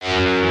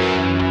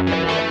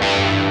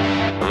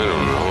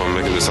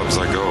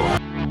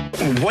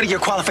What are your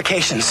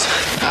qualifications?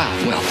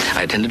 Well,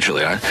 I attended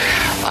Juilliard.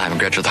 I'm a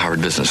graduate of the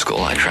Harvard Business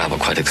School. I travel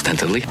quite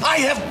extensively. I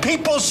have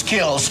people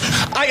skills.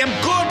 I am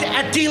good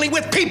at dealing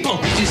with people.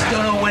 You just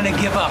don't know when to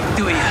give up,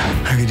 do you?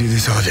 I could do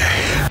this all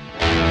day.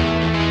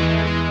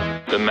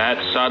 The Matt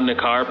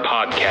Sodnikar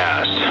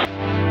Podcast.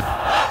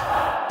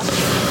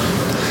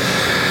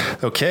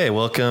 Okay,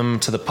 welcome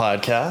to the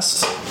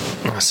podcast.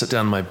 I'll sit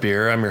down my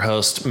beer. I'm your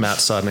host, Matt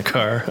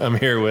Sodnikar. I'm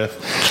here with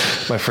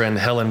my friend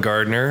Helen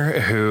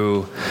Gardner,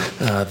 who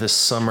this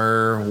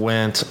summer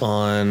went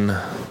on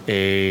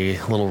a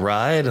little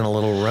ride and a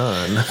little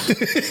run.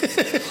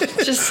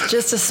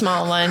 Just a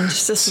small one,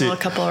 just a small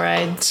couple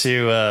rides.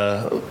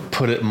 To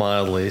put it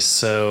mildly.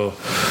 So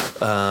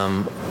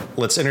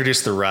let's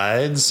introduce the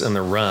rides and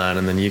the run,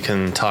 and then you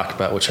can talk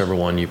about whichever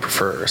one you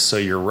prefer. So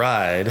your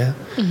ride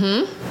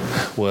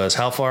was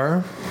how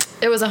far?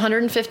 It was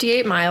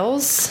 158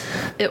 miles.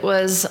 It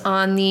was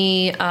on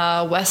the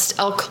West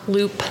Elk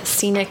Loop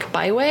Scenic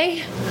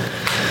Byway,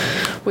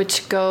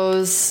 which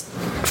goes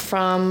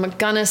from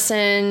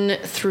Gunnison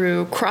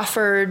through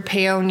Crawford,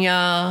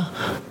 Paonia,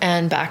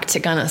 and back to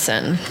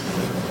Gunnison.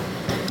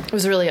 It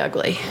was really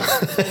ugly.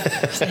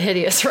 It was a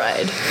hideous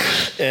ride.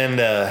 And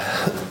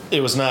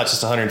it was not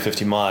just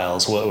 150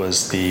 miles. What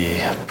was the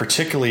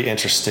particularly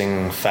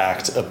interesting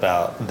fact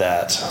about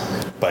that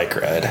bike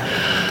ride?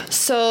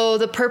 So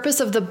the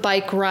purpose of the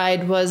bike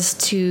ride was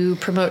to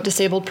promote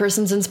disabled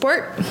persons in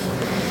sport.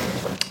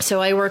 So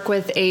I work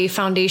with a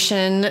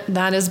foundation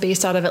that is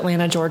based out of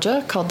Atlanta,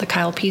 Georgia, called the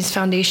Kyle Pease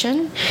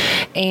Foundation,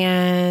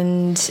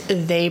 and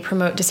they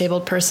promote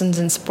disabled persons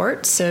in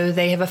sports. So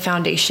they have a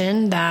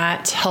foundation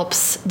that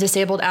helps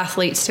disabled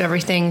athletes do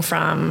everything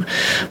from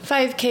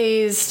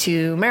 5Ks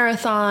to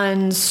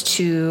marathons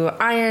to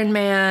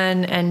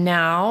Ironman, and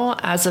now,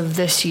 as of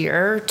this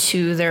year,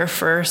 to their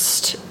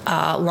first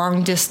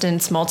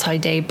long-distance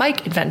multi-day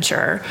bike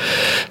adventure.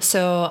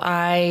 So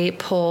I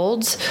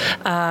pulled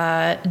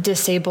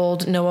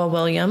disabled Noah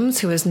Williams,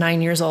 who is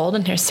 9 years old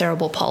and has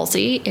cerebral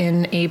palsy,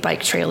 in a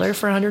bike trailer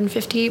for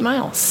 158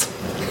 miles.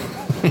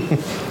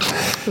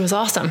 It was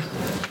awesome.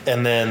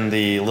 And then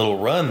the little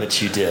run that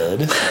you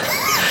did.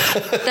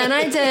 Then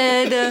I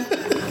did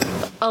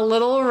a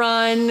little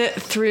run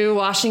through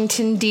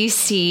Washington,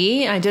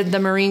 D.C. I did the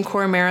Marine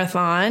Corps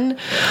Marathon,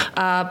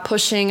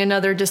 pushing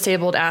another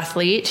disabled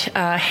athlete,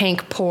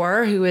 Hank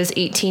Poor, who is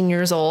 18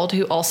 years old,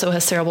 who also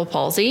has cerebral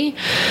palsy.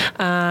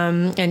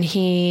 And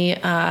he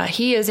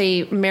is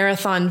a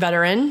marathon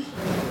veteran.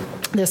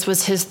 This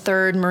was his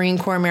third Marine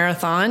Corps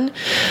marathon,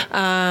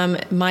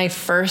 my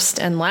first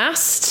and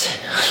last.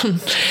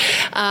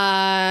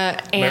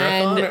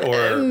 Marathon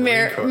or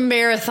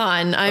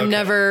marathon. I'm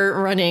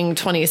never running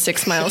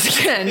 26 miles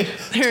again.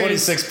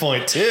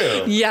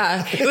 26.2.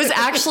 Yeah, it was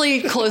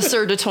actually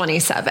closer to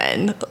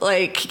 27.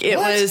 Like it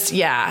was,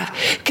 yeah,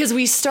 because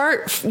we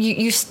start.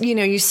 You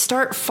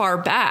start far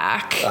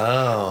back,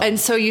 and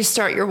so you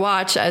start your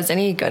watch as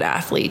any good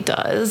athlete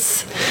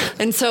does,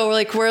 and so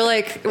we're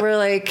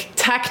like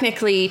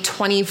technically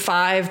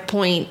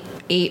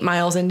 25.8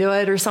 miles into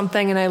it or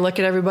something, and I look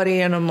at everybody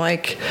and I'm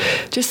like,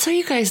 just so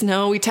you guys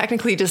know, we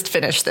technically just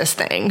finished this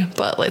thing,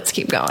 but let's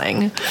keep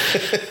going.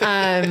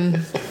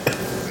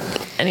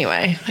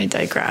 Anyway, I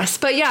digress.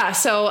 But yeah,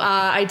 so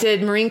I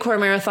did Marine Corps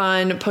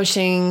Marathon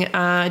pushing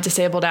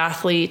disabled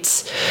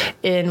athletes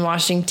in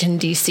Washington,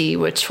 D.C.,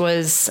 which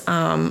was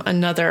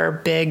another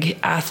big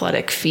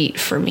athletic feat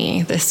for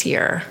me this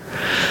year.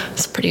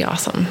 It's pretty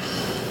awesome.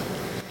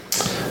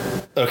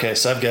 Okay,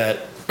 so I've got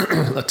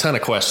a ton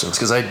of questions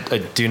because I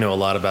do know a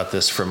lot about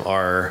this from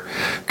our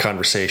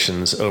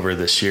conversations over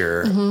this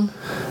year.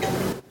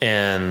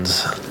 And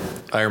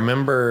I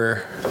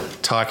remember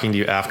talking to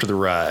you after the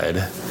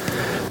ride,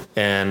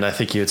 and I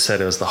think you had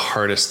said it was the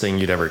hardest thing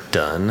you'd ever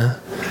done.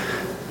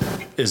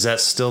 Is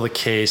that still the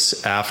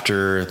case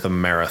after the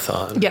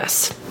marathon?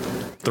 Yes.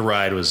 The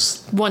ride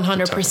was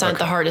 100%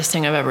 the hardest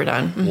thing I've ever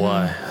done.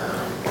 Why?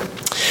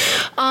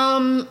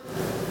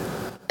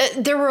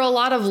 There were a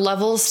lot of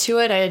levels to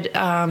it.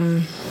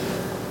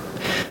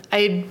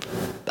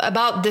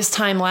 About this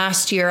time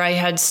last year, I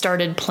had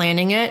started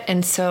planning it.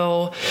 And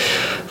so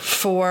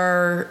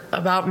for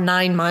about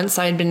 9 months,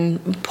 I had been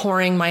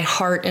pouring my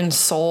heart and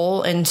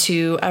soul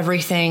into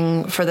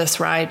everything for this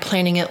ride,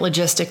 planning it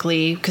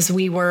logistically, because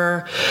we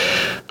were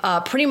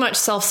pretty much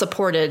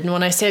self-supported. And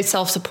when I say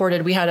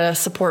self-supported, we had a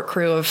support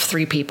crew of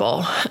 3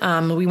 people.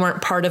 We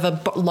weren't part of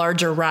a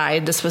larger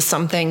ride. This was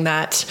something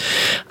that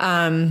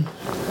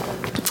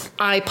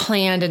I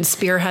planned and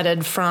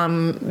spearheaded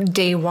from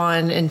day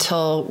one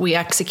until we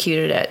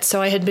executed it. So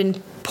I had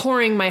been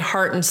pouring my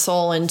heart and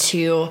soul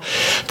into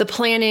the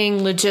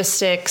planning,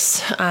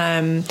 logistics.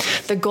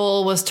 The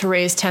goal was to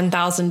raise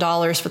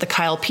 $10,000 for the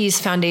Kyle Pease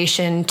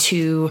Foundation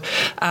to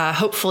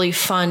hopefully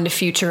fund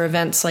future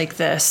events like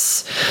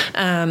this.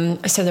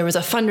 So there was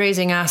a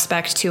fundraising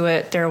aspect to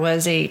it. There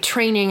was a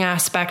training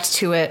aspect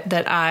to it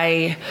that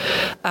I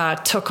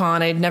took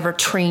on. I'd never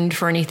trained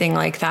for anything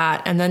like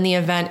that. And then the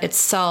event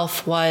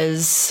itself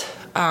was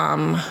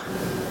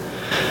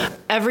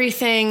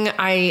everything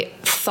I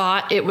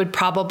thought it would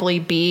probably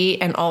be,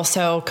 and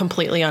also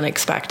completely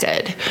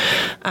unexpected.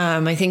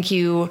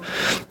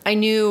 I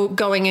knew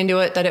going into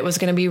it that it was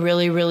going to be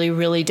really, really,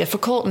 really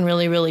difficult and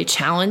really, really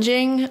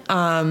challenging.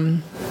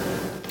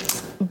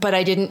 But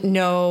I didn't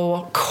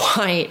know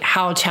quite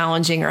how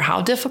challenging or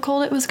how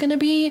difficult it was going to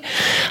be.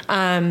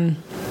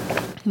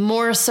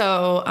 More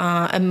so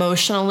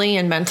emotionally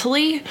and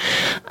mentally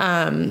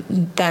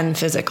than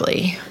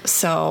physically.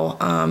 So,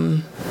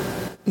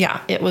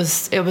 yeah, it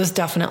was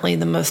definitely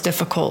the most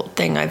difficult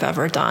thing I've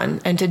ever done.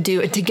 And to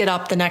get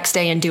up the next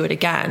day and do it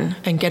again,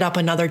 and get up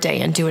another day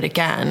and do it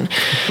again,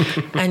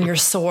 and you're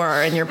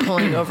sore and you're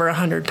pulling over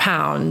 100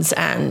 pounds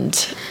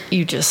and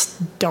you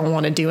just don't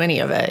want to do any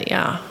of it.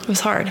 Yeah, it was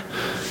hard.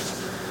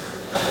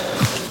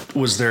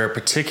 Was there a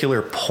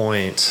particular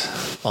point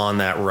on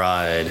that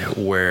ride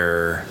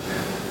where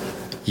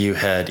you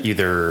had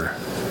either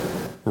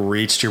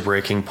reached your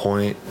breaking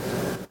point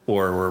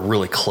or were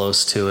really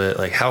close to it?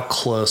 Like, how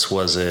close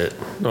was it?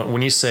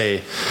 When you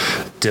say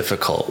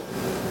difficult,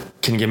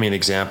 can you give me an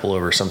example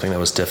over something that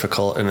was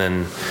difficult and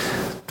then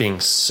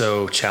being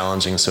so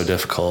challenging, so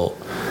difficult?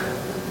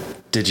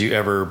 Did you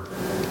ever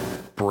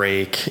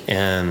break?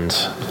 And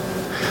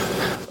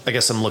I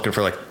guess I'm looking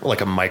for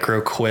like a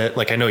micro quit.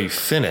 Like, I know you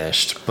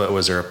finished, but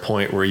was there a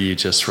point where you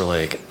just were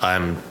like,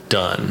 I'm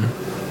done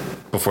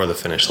before the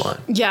finish line?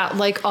 Yeah,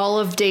 like all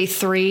of day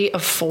 3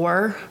 of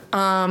 4.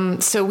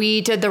 So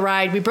we did the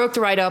ride. We broke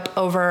the ride up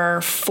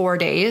over 4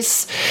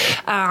 days,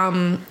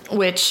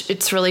 which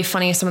it's really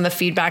funny. Some of the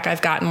feedback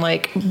I've gotten,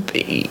 like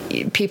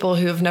people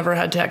who have never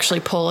had to actually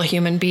pull a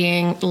human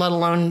being, let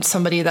alone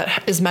somebody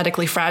that is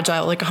medically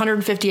fragile, like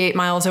 158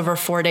 miles over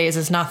 4 days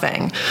is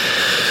nothing.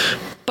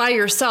 By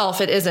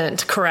yourself, it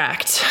isn't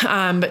correct.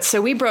 But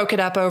so we broke it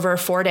up over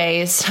 4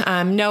 days.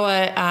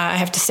 Noah, I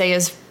have to say,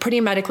 is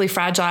pretty medically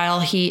fragile.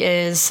 He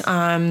is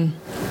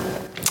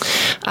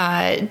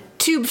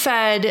tube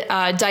fed,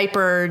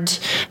 diapered.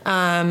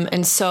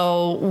 And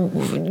so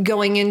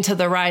going into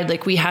the ride,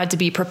 like, we had to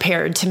be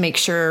prepared to make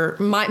sure.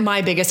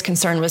 My biggest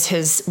concern was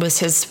his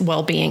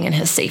well-being and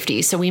his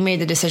safety. So we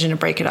made the decision to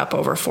break it up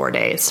over 4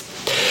 days.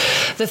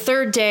 The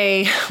third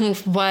day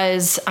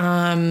was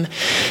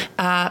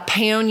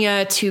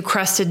Paonia to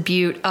Crested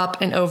Butte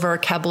up and over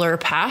Kebler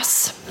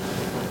Pass.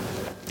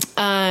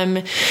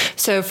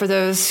 So for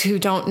those who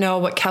don't know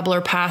what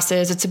Kebler Pass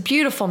is, it's a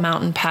beautiful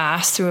mountain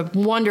pass through a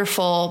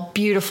wonderful,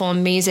 beautiful,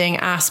 amazing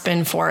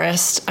aspen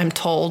forest, I'm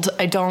told.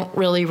 I don't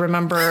really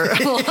remember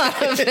a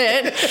lot of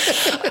it.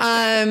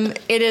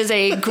 It is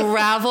a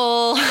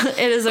gravel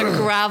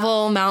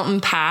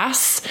mountain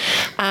pass.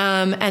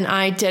 And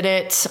I did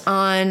it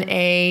on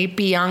a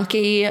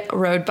Bianchi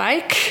road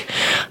bike,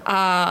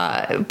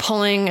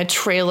 pulling a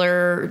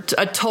trailer,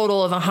 a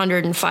total of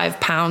 105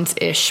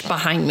 pounds-ish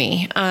behind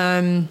me.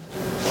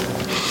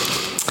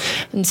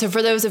 And so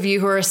for those of you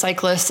who are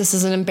cyclists, this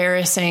is an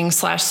embarrassing /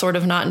 sort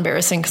of not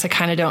embarrassing, because I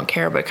kind of don't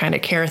care, but kind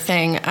of care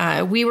thing.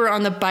 We were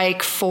on the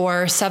bike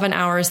for 7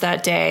 hours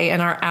that day,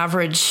 and our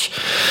average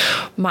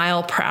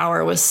mile per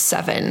hour was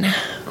 7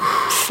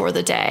 for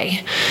the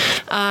day.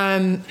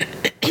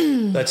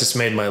 That just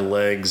made my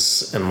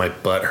legs and my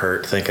butt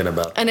hurt thinking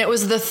about that. And it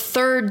was the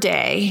third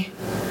day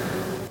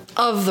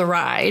of the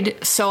ride.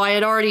 So I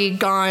had already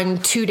gone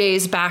 2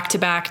 days back to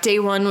back. Day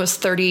 1 was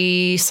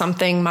 30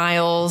 something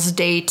miles.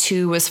 Day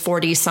 2 was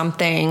 40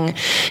 something.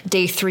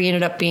 Day 3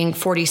 ended up being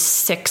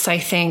 46, I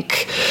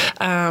think.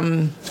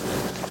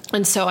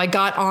 And so I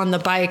got on the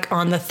bike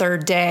on the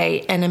third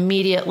day and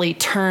immediately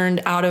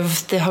turned out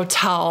of the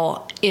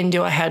hotel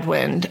into a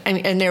headwind.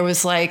 And there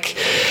was like,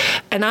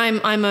 and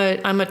I'm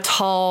a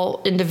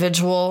tall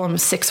individual. I'm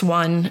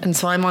 6'1", and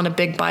so I'm on a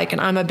big bike,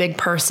 and I'm a big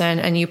person.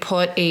 And you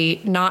put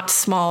a not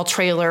small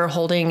trailer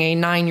holding a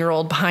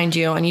 9-year-old behind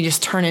you, and you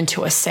just turn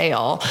into a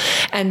sail.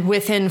 And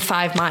within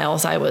 5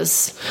 miles, I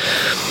was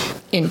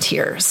in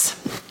tears.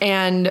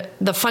 And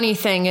the funny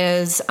thing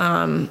is,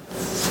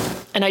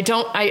 and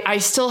I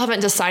still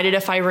haven't decided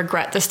if I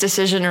regret this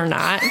decision or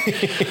not.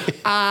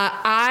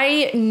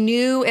 I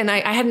knew, and I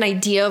had an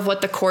idea of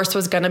what the course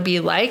was going to be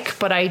like,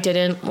 but I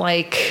didn't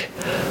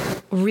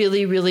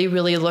really, really,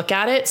 really look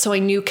at it. So I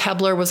knew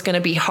Kebler was going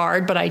to be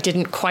hard, but I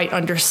didn't quite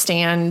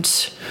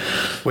understand.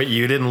 Wait,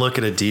 you didn't look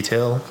at a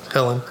detail,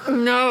 Helen?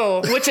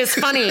 No, which is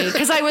funny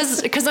because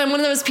I'm one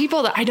of those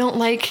people that I don't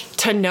like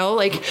to know.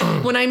 Like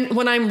when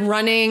I'm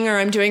running or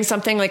I'm doing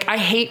something, like I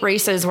hate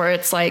races where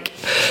it's like,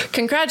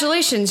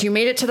 congratulations, you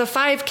made it to the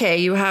 5K.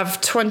 You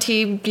have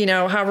 20,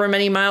 however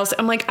many miles.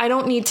 I'm like, I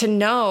don't need to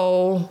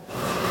know.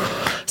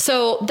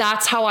 So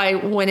that's how I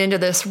went into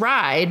this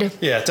ride.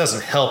 Yeah, it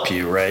doesn't help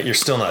you, right? You're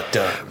still not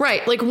done.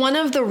 Right. Like one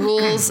of the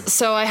rules,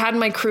 so I had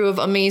my crew of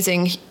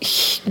amazing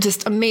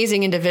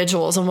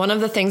individuals. And one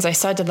of the things I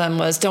said to them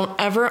was, don't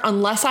ever,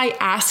 unless I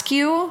ask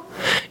you,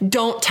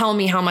 don't tell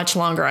me how much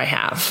longer I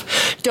have.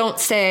 Don't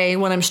say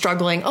when I'm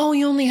struggling, oh,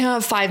 you only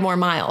have 5 more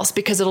miles,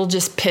 because it'll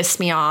just piss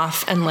me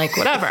off and like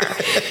whatever.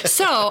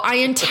 So I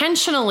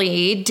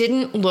intentionally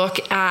didn't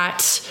look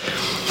at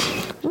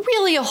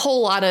really a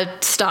whole lot of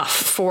stuff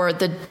for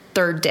the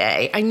third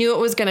day. I knew it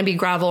was going to be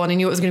gravel and I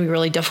knew it was going to be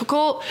really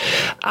difficult.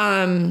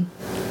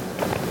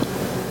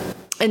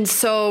 And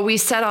so we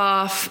set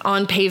off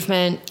on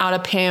pavement out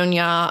of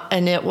Paonia,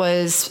 and it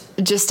was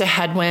just a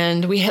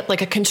headwind. We hit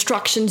like a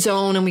construction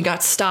zone and we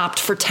got stopped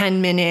for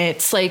 10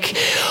 minutes, like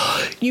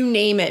you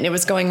name it, and it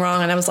was going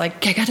wrong. And I was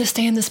like, I got to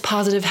stay in this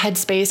positive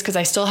headspace because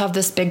I still have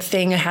this big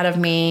thing ahead of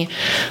me.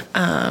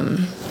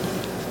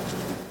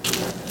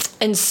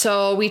 And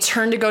so we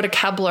turn to go to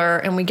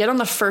Kebler and we get on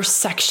the first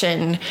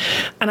section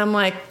and I'm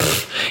like,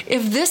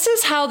 if this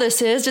is how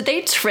this is, did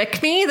they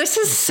trick me? This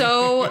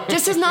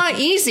is not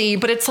easy,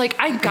 but it's like,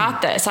 I've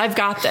got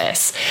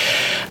this.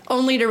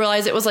 Only to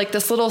realize it was like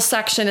this little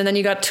section. And then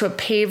you got to a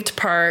paved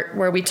part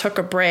where we took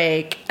a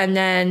break and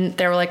then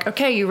they were like,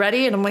 okay, you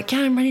ready? And I'm like, yeah,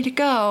 I'm ready to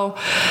go.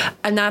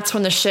 And that's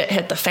when the shit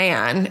hit the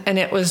fan. And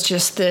it was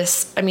just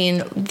this, I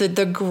mean,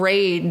 the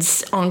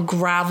grades on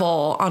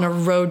gravel on a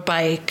road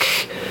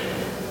bike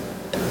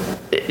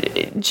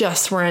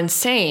just were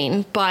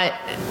insane, but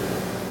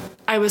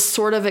I was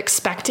sort of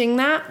expecting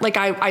that. Like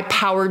I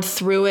powered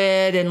through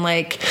it and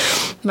like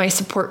my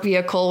support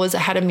vehicle was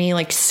ahead of me,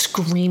 like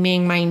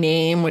screaming my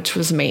name, which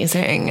was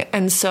amazing.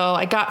 And so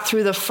I got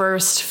through the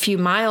first few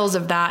miles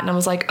of that and I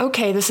was like,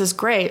 okay, this is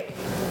great.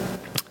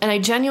 And I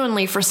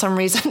genuinely, for some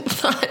reason,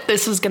 thought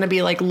this was going to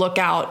be like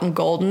Lookout and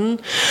Golden,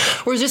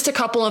 where just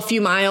a few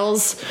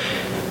miles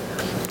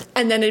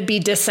and then it'd be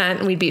descent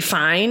and we'd be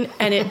fine.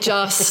 And it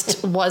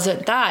just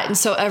wasn't that. And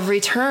so every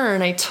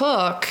turn I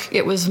took,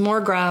 it was more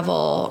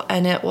gravel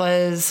and it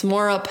was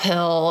more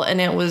uphill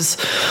and it was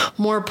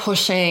more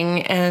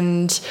pushing.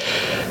 And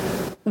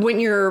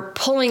when you're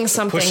pulling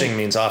something... Pushing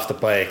means off the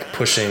bike,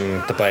 pushing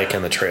the bike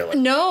and the trailer.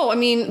 No, I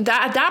mean,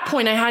 at that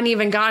point, I hadn't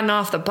even gotten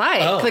off the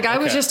bike. I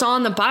was just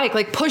on the bike,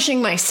 like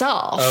pushing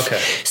myself.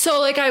 Okay. So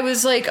like, I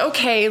was like,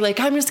 okay,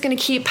 like I'm just going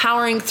to keep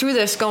powering through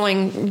this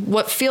going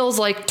what feels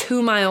like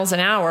 2 miles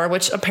an hour,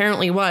 which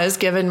apparently was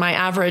given my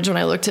average when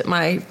I looked at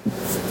my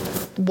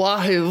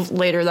Wahoo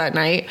later that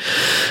night.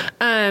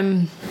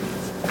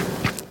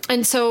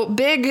 And so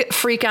big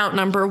freak out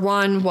number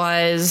one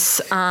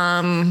was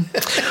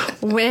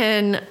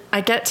when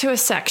I get to a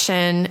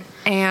section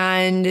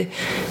and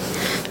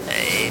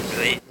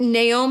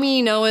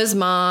Naomi, Noah's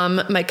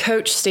mom, my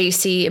coach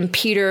Stacy, and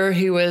Peter,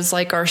 who was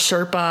like our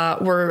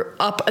Sherpa, were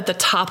up at the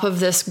top of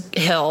this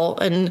hill,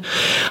 and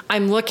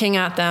I'm looking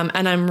at them,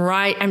 and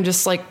I'm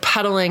just like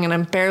pedaling, and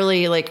I'm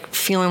barely like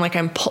feeling like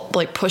I'm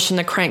pushing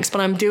the cranks,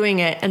 but I'm doing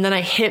it, and then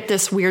I hit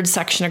this weird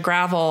section of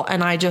gravel,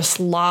 and I just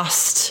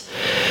lost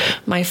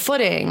my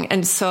footing,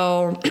 and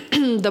so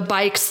the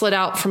bike slid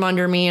out from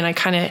under me, and I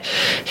kind of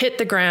hit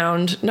the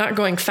ground, not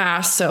going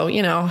fast, so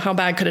you know how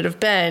bad could it have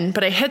been,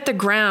 but I hit the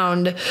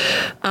ground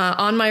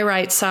on my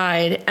right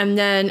side, and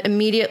then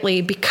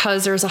immediately,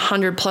 because there's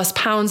 100+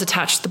 pounds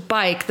attached to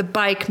the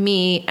bike,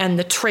 me, and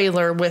the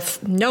trailer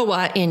with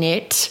Noah in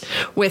it,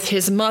 with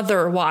his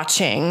mother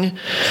watching,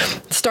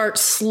 start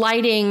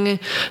sliding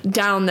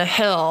down the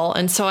hill.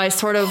 And so I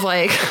sort of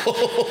like,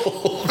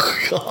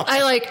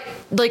 I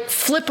like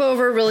flip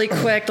over really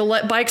quick.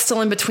 The bike's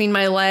still in between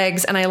my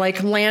legs, and I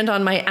like land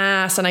on my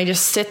ass, and I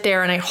just sit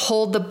there and I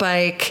hold the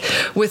bike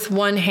with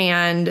one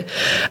hand,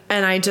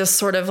 and I just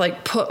sort of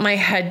like put my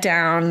head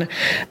down.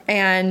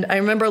 And I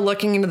remember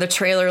looking into the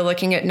trailer,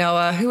 looking at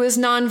Noah, who is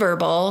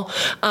nonverbal,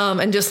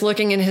 and just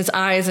looking in his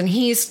eyes, and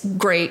he's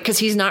great because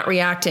he's not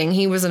reacting.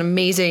 He was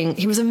amazing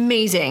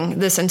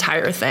this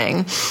entire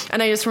thing.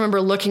 And I just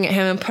remember looking at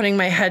him and putting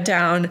my head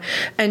down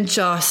and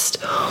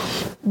just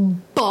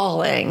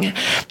bawling.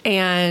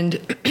 And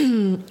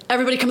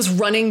everybody comes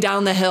running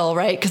down the hill,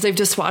 right? Because they've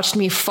just watched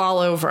me fall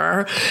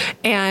over.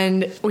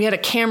 And we had a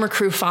camera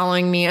crew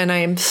following me, and I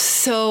am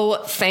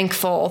so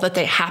thankful that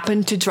they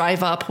happened to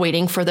drive up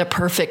waiting for the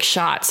perfect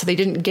shot. So they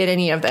didn't get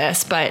any of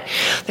this, but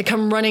they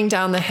come running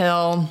down the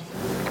hill.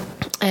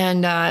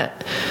 And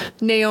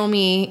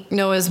Naomi,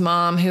 Noah's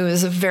mom, who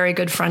is a very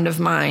good friend of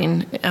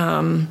mine,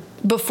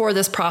 before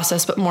this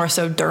process, but more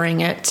so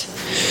during it,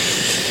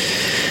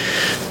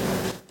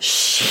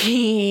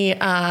 she,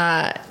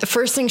 the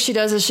first thing she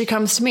does is she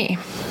comes to me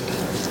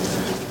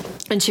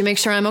and she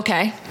makes sure I'm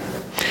okay.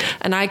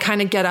 And I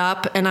kind of get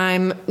up, and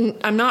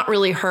I'm not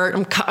really hurt.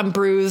 I'm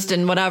bruised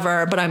and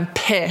whatever, but I'm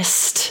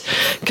pissed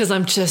because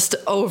I'm just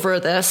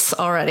over this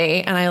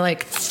already. And I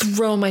like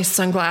throw my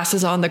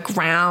sunglasses on the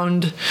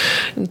ground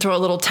and throw a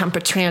little temper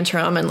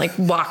tantrum and like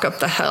walk up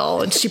the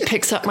hill. And she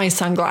picks up my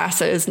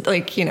sunglasses.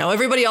 Like, you know,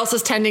 everybody else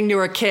is tending to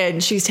her kid,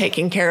 and she's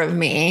taking care of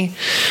me.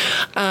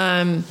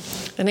 And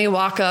they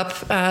walk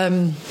up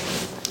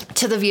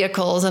to the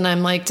vehicles, and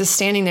I'm like just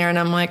standing there, and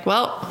I'm like,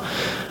 well,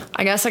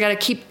 I guess I got to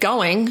keep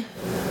going.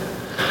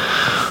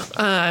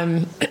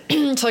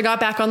 So I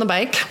got back on the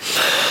bike.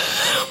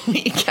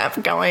 We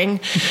kept going,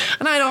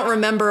 and I don't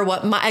remember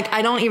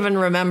I don't even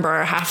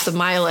remember half the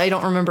mile. I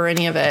don't remember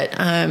any of it.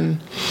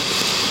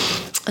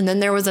 And then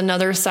there was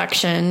another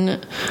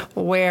section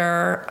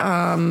where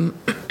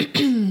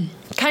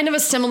kind of a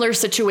similar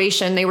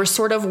situation. They were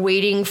sort of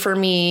waiting for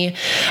me,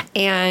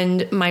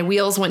 and my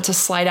wheels went to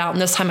slide out.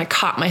 And this time I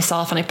caught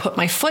myself and I put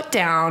my foot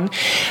down.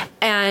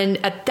 And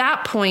at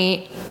that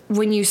point,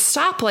 when you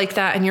stop like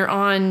that and you're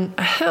on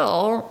a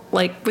hill,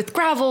 like with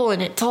gravel,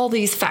 and it's all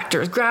these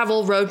factors,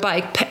 gravel, road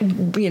bike,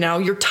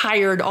 you're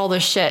tired, all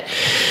this shit.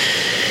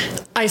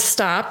 I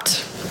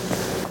stopped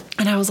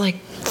and I was like,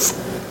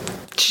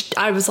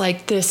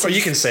 this. Or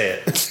you can say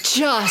it.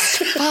 Just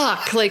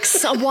fuck. Like,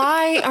 so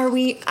why are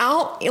we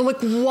out?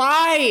 Like,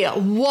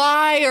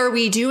 why are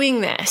we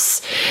doing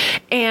this?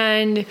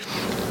 And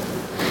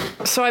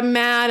so I'm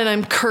mad and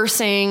I'm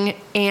cursing,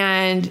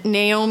 and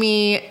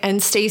Naomi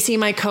and Stacy,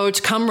 my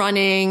coach, come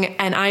running,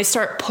 and I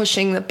start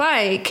pushing the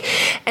bike,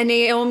 and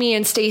Naomi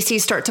and Stacy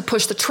start to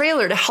push the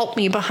trailer to help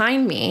me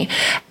behind me.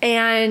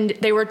 And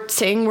they were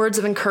saying words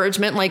of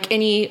encouragement like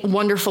any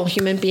wonderful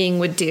human being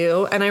would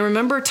do. And I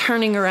remember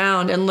turning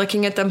around and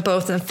looking at them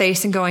both in the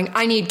face and going,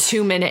 I need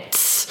 2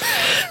 minutes.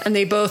 And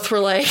they both were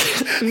like,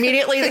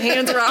 immediately the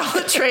hands were off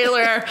the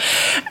trailer,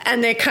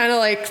 and they kind of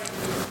like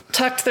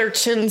tucked their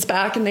chins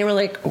back, and they were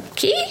like,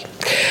 okay,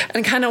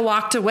 and kind of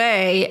walked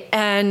away.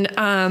 And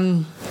I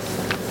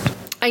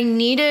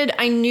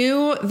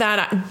knew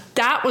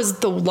that was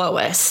the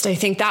lowest. I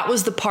think that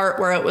was the part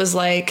where it was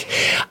like,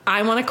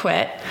 I want to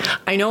quit.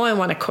 I know I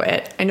want to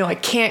quit. I know I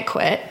can't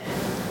quit.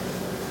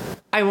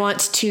 I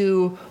want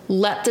to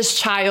let this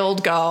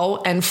child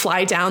go and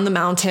fly down the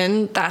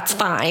mountain. That's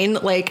fine.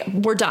 Like,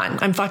 we're done.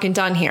 I'm fucking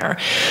done here.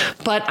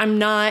 But I'm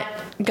not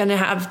going to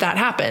have that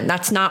happen.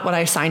 That's not what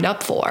I signed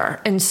up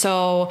for. And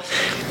so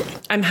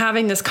I'm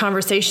having this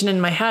conversation in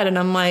my head, and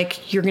I'm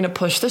like, you're going to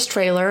push this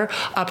trailer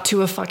up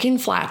to a fucking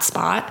flat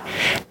spot,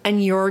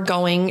 and you're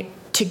going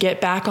to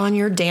get back on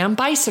your damn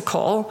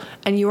bicycle,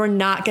 and you are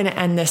not going to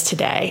end this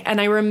today.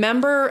 And I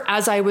remember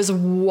as I was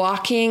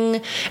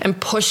walking and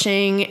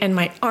pushing, and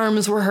my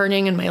arms were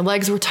hurting and my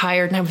legs were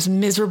tired and I was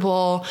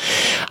miserable,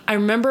 I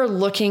remember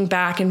looking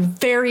back and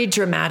very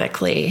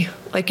dramatically,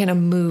 like in a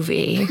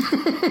movie,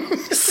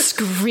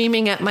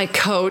 screaming at my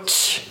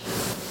coach,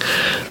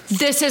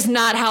 this is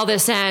not how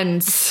this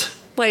ends.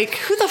 Like,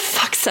 who the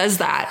fuck says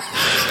that?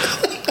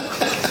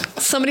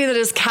 Somebody that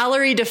is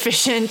calorie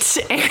deficient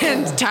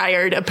and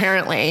tired,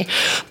 apparently.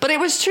 But it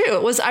was true.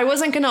 I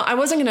wasn't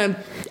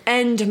gonna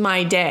end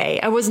my day.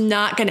 I was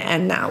not gonna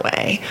end that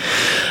way.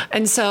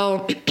 And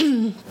so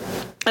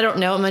I don't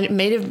know, it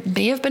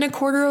may have been a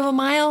quarter of a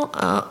mile.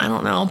 I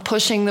don't know,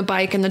 pushing the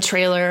bike and the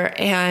trailer,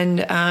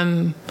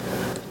 and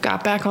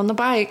got back on the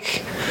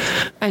bike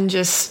and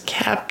just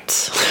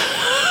kept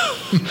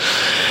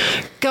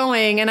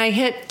going. And I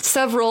hit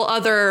several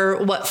other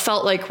what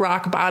felt like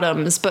rock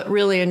bottoms, but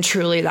really and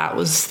truly that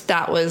was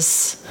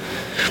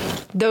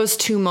those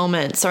two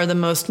moments are the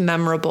most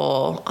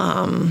memorable,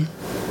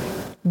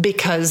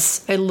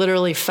 because I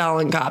literally fell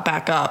and got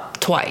back up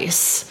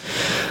twice.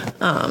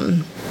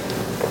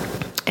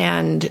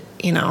 And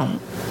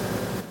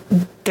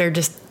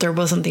there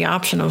wasn't the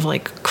option of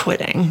like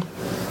quitting.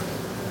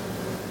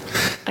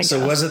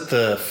 So was it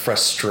the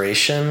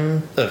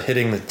frustration of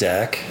hitting the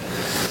deck?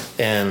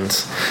 And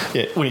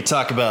when you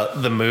talk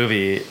about the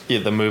movie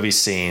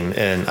scene,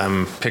 and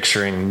I'm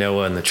picturing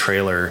Noah in the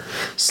trailer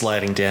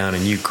sliding down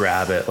and you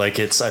grab it, like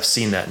I've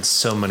seen that in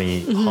so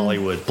many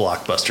Hollywood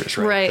blockbusters,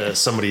 right?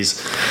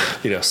 Somebody's,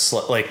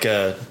 like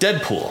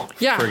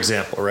Deadpool, for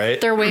example,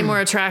 right? They're way more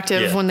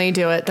attractive when they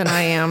do it than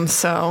I am.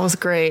 So it was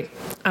great.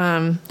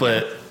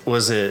 But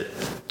was it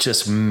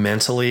just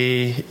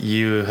mentally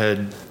you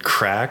had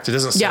cracked? It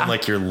doesn't sound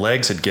like your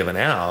legs had given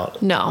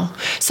out. No.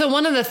 So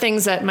one of the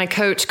things that my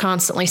coach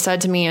constantly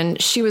said to me,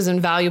 and she was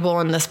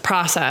invaluable in this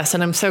process,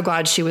 and I'm so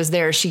glad she was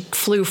there. She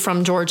flew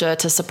from Georgia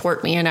to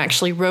support me and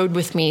actually rode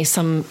with me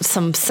some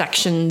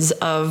sections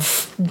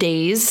of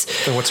days.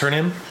 And what's her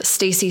name?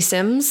 Stacy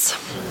Sims.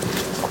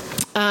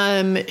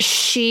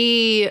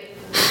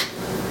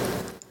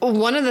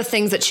 One of the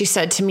things that she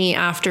said to me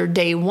after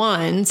day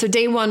one, so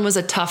day one was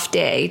a tough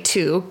day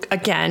too.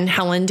 Again,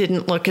 Helen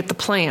didn't look at the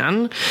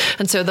plan.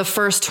 And so the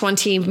first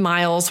 20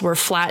 miles were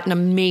flat and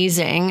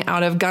amazing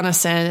out of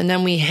Gunnison. And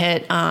then we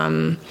hit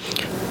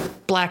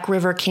Black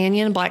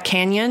Canyon.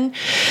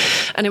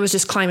 And it was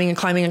just climbing and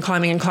climbing and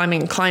climbing and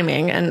climbing and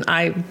climbing. And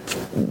I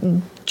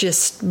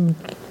just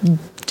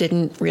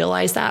didn't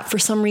realize that for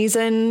some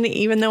reason,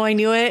 even though I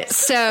knew it.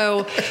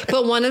 So,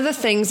 but one of the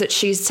things that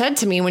she said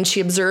to me when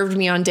she observed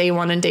me on day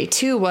one and day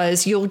two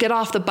was, you'll get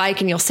off the bike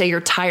and you'll say you're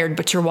tired,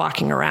 but you're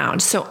walking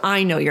around. So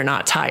I know you're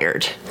not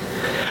tired.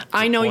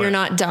 I know you're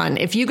not done.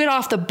 If you get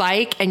off the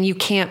bike and you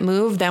can't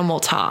move, then we'll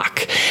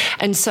talk.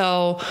 And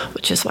so,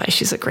 which is why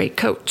she's a great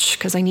coach,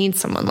 because I need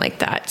someone like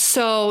that.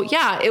 So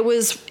yeah, it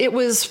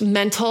was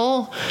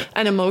mental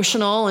and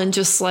emotional and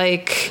just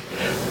like,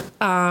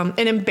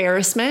 an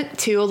embarrassment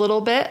too, a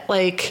little bit.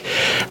 Like,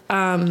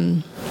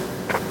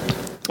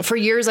 for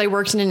years I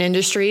worked in an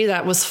industry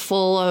that was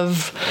full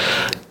of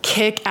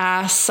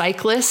kick-ass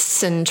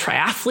cyclists and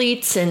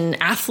triathletes and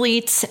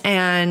athletes,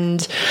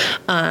 and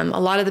a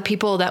lot of the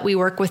people that we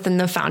work with in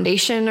the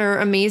foundation are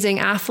amazing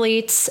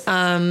athletes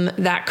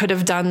that could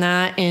have done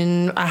that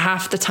in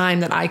half the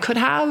time that I could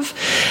have.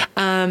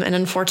 And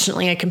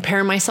unfortunately, I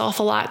compare myself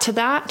a lot to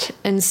that.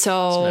 And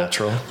so It's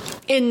natural.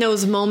 In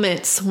those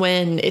moments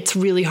when it's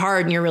really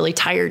hard and you're really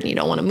tired and you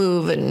don't want to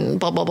move and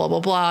blah, blah, blah, blah,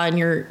 blah, and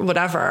you're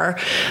whatever.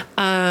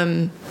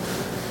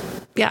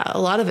 Yeah,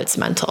 a lot of it's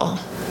mental.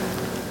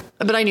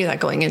 But I knew that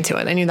going into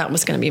it. I knew that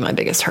was going to be my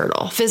biggest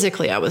hurdle.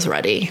 Physically, I was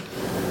ready.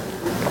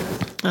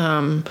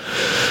 Yeah,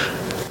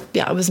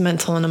 it was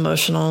mental and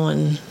emotional,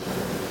 and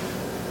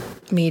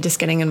me just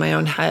getting in my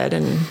own head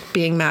and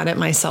being mad at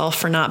myself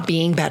for not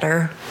being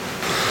better.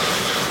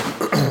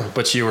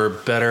 But you were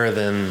better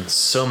than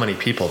so many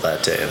people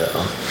that day,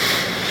 though.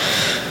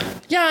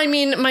 Yeah, I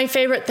mean, my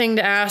favorite thing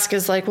to ask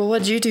is like, well,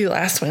 what'd you do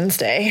last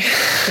Wednesday?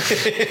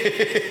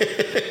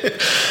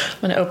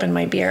 I'm going to open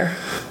my beer.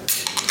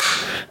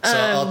 So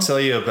I'll tell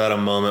you about a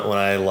moment when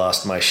I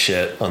lost my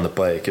shit on the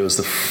bike. It was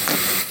the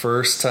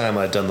first time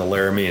I'd done the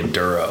Laramie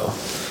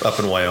Enduro up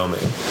in Wyoming.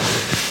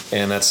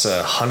 And that's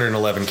a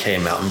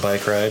 111K mountain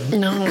bike ride.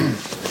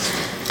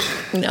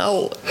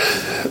 No.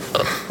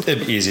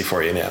 It'd be easy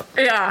for you now.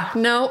 Yeah,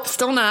 no,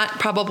 still not,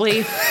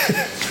 probably.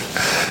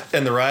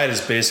 And the ride is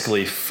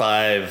basically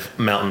 5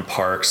 mountain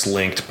parks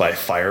linked by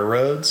fire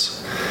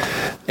roads.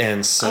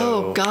 And so...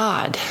 Oh,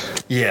 God.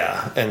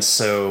 Yeah. And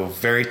so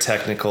very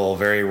technical,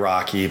 very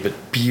rocky, but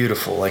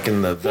beautiful, like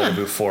in the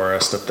Venabu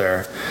forest up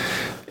there.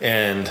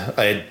 And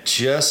I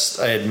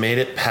had made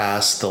it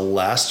past the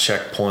last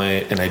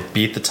checkpoint, and I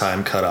beat the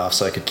time cutoff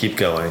so I could keep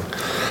going.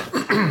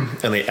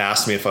 And they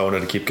asked me if I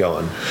wanted to keep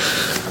going.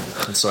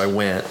 And so I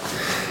went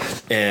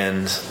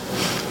and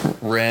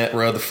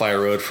rode the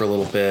fire road for a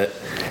little bit.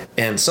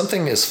 And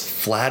something as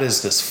flat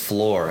as this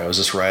floor, I was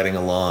just riding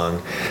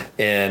along,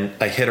 and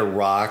I hit a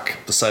rock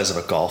the size of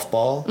a golf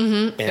ball.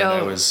 Mm-hmm. And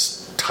I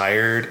was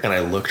tired, and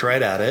I looked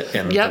right at it,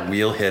 and the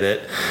wheel hit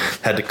it,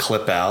 had to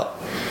clip out.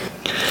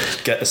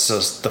 So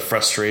the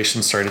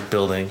frustration started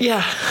building.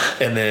 Yeah.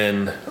 And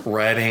then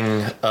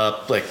riding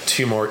up like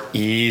 2 more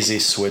easy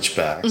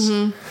switchbacks.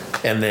 Mm-hmm.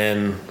 And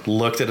then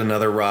looked at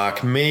another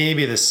rock,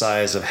 maybe the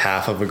size of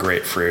half of a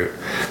grapefruit.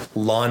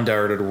 Lawn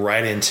darted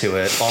right into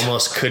it.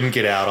 Almost couldn't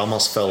get out.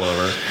 Almost fell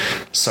over.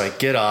 So I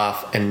get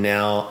off, and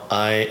now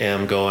I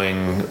am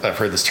going, I've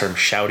heard this term,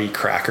 shouty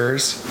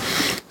crackers.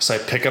 So I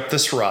pick up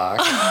this rock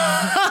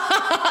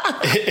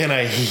and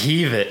I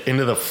heave it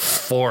into the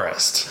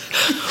forest.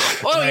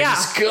 Oh, and yeah. I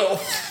just go,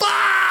 fuck!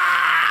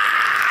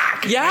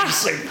 Yeah. I'm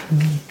just like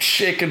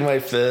shaking my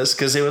fist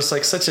because it was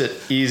like such an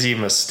easy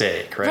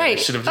mistake, right? Right.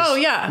 I should have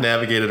just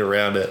navigated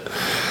around it.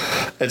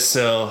 And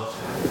so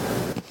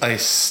I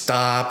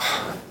stop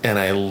and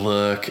I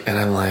look and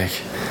I'm like,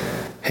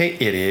 hey,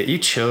 idiot, you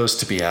chose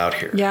to be out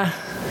here. Yeah.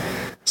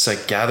 So I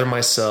gather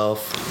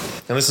myself,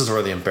 and this is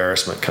where the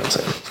embarrassment comes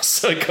in.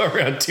 So I go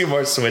around 2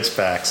 more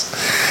switchbacks,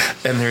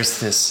 and there's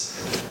this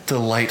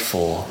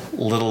delightful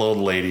little old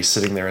lady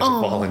sitting there as a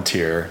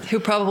volunteer. Who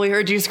probably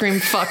heard you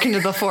scream fuck into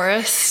the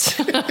forest.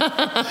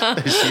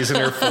 She's in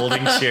her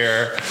folding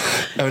chair.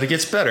 Oh, and it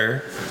gets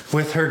better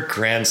with her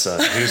grandson,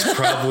 who's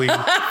probably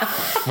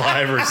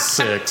 5 or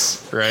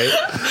 6, right?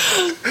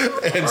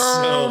 And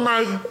so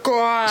my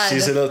God.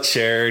 she's in a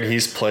chair, and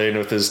he's playing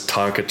with his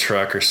Tonka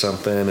truck or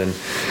something, and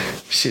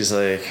she's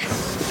like,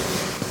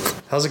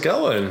 how's it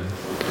going?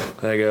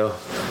 And I go,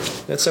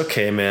 it's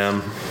okay,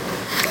 ma'am.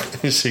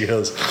 And she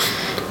goes,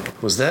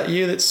 was that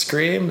you that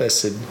screamed? I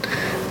said,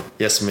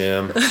 yes,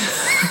 ma'am.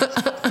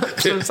 I'm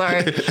so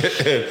sorry.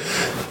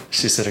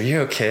 She said, are you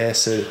okay? I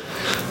said,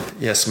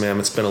 yes, ma'am.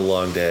 It's been a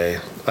long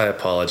day. I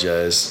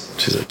apologize.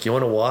 She's like, you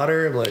want a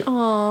water? I'm like,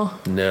 oh,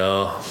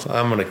 no,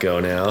 I'm going to go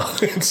now.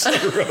 And so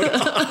I rode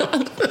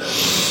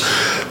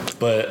off.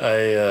 But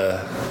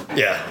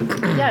yeah,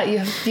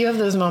 you have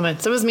those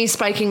moments. It was me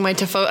spiking my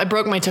I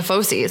broke my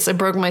Tifoses. I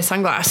broke my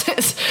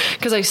sunglasses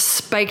because I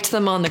spiked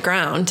them on the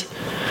ground.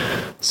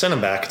 Send them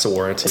back. It's a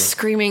warranty.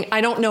 Screaming.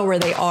 I don't know where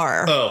they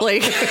are. Oh.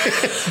 Like,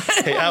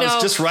 hey, I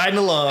was just riding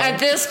along. At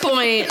this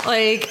point,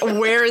 like,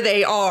 where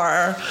they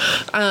are.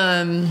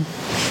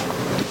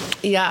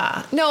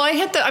 Yeah. No, I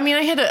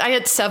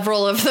had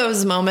several of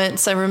those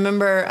moments. I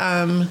remember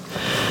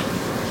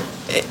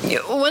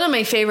one of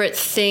my favorite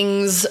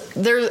things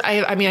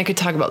I could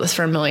talk about this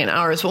for a million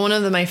hours, but one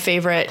of my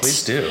favorite...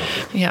 Please do.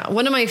 Yeah.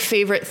 One of my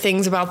favorite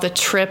things about the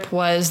trip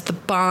was the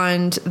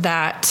bond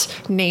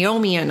that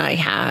Naomi and I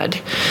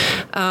had.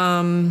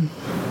 And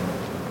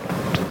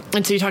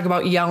so you talk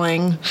about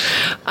yelling.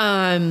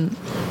 And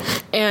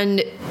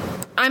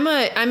I'm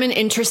an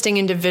interesting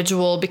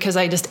individual because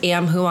I just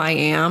am who I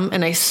am,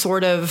 and I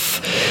sort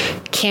of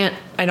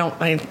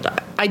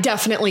I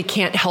definitely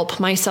can't help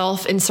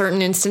myself in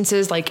certain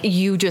instances. Like,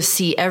 you just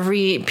see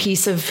every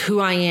piece of who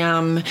I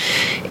am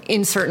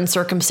in certain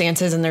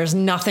circumstances, and there's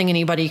nothing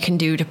anybody can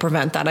do to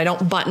prevent that. I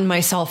don't button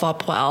myself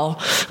up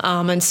well.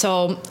 And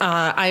so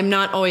I'm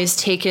not always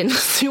taken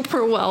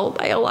super well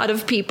by a lot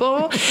of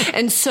people.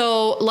 And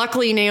so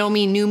luckily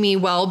Naomi knew me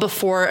well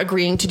before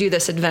agreeing to do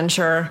this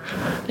adventure.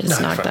 It's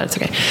not that, it's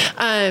okay.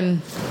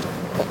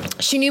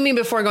 She knew me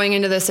before going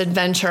into this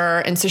adventure,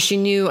 and so she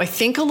knew, I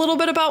think, a little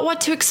bit about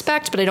what to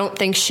expect, but I don't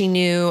think she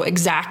knew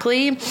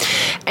exactly.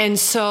 And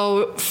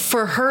so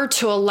for her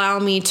to allow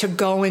me to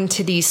go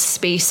into these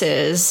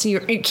spaces, you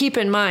keep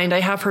in mind,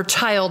 I have her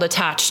child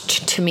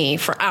attached to me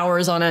for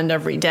hours on end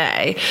every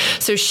day.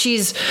 So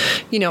she's,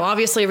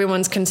 obviously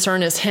everyone's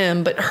concern is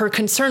him, but her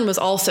concern was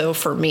also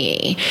for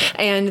me.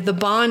 And the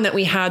bond that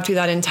we had through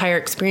that entire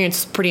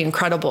experience was pretty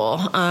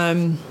incredible.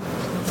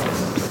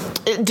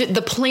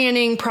 The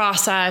planning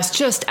process,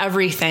 just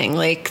everything,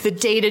 like the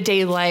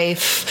day-to-day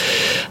life.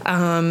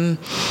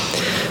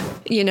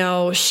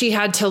 She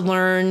had to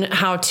learn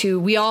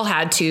we all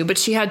had to, but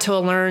she had to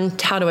learn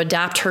how to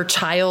adapt her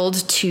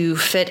child to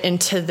fit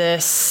into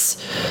this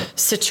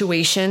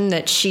situation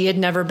that she had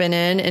never been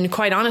in. And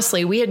quite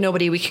honestly, we had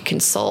nobody we could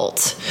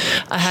consult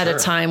ahead of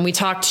time. We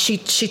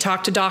she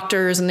talked to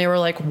doctors, and they were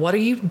like, "What are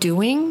you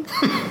doing?"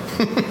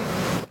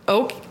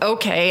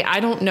 Okay,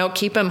 I don't know.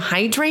 Keep him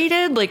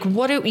hydrated. Like,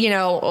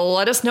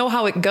 let us know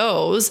how it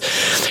goes.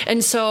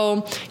 And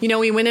so,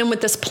 we went in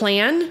with this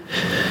plan.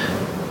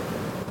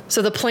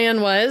 So the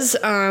plan was,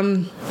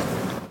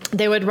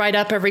 they would ride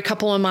up every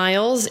couple of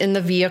miles in the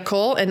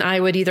vehicle, and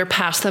I would either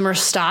pass them or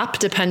stop,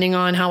 depending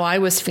on how I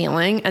was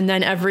feeling. And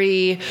then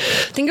every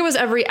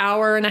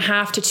hour and a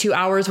half to 2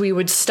 hours, we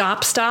would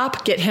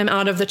stop, get him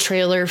out of the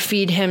trailer,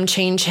 feed him,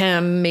 change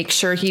him, make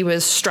sure he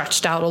was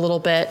stretched out a little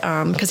bit,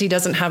 because he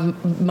doesn't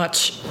have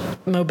much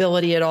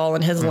mobility at all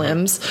in his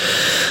limbs.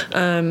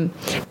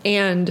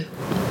 And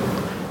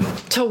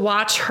to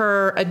watch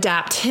her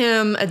adapt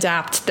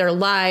their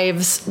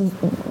lives,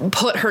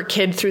 put her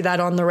kid through that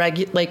on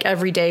the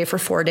every day for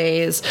 4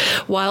 days,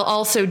 while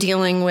also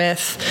dealing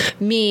with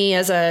me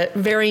as a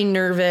very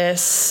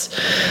nervous,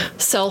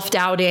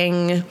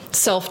 self-doubting,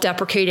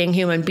 self-deprecating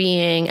human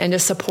being, and to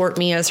support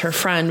me as her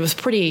friend was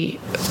pretty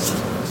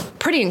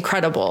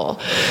incredible.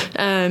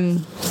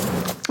 And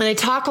I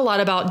talk a lot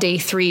about day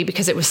 3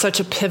 because it was such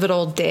a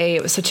pivotal day.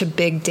 It was such a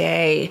big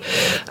day.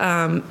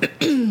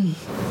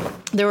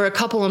 There were a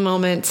couple of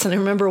moments, and I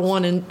remember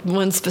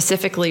one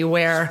specifically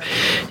where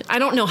I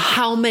don't know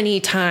how many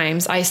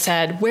times I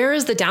said, "Where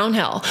is the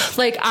downhill?"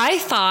 Like, I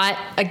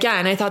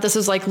thought this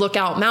was like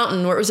Lookout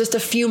Mountain, where it was just a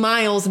few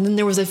miles and then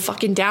there was a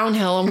fucking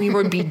downhill and we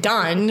would be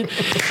done.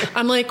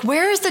 I'm like,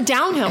 where is the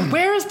downhill?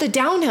 Where is the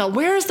downhill?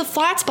 Where is the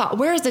flat spot?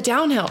 Where is the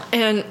downhill?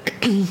 And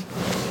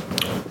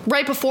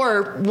right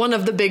before one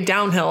of the big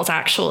downhills,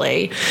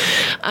 actually,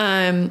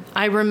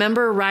 I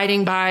remember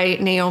riding by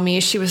Naomi.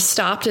 She was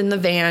stopped in the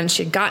van.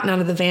 She had gotten out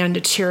of the van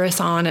to cheer us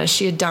on, as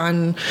she had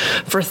done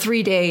for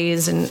 3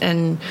 days,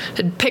 and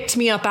had picked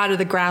me up out of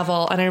the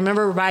gravel. And I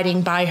remember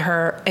riding by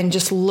her and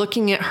just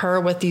looking at her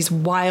with these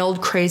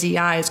wild, crazy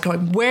eyes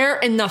going, "Where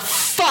in the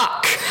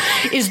fuck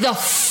is the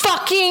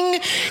fucking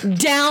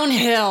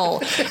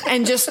downhill?"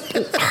 And just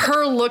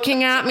her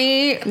looking at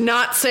me,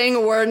 not saying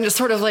a word, and just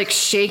sort of like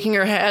shaking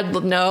her head.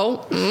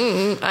 No,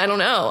 I don't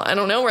know. I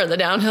don't know where the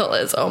downhill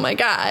is. Oh my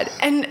God.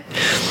 And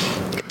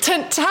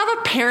to have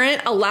a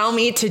parent allow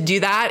me to do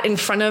that in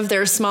front of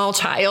their small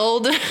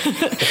child,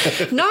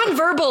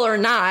 nonverbal or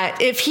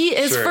not, if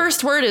his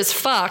first word is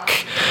fuck,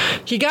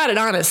 he got it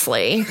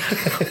honestly.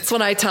 That's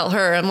what I tell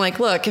her. I'm like,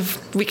 look,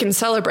 if we can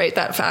celebrate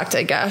that fact,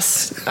 I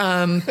guess.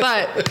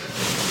 But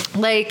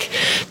like,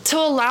 to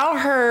allow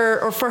her,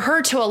 or for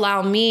her to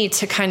allow me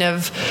to kind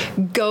of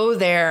go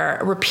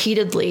there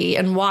repeatedly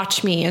and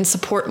watch me and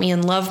support me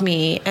and love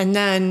me. And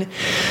then,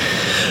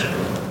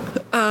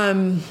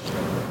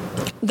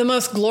 the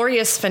most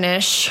glorious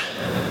finish,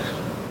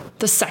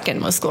 the second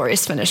most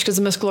glorious finish, because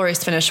the most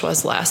glorious finish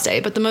was the last day,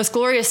 but the most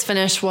glorious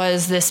finish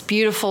was this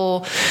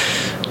beautiful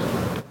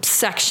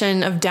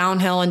section of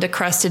downhill into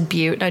Crested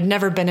Butte. I'd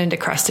never been into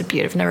Crested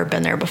Butte. I've never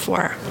been there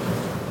before.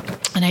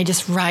 And I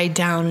just ride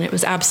down, and it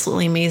was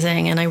absolutely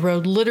amazing. And I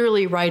rode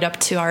literally right up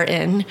to our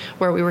inn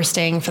where we were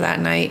staying for that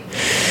night.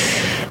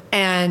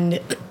 And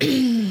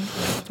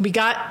we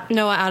got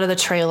Noah out of the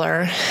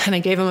trailer, and I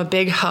gave him a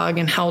big hug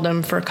and held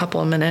him for a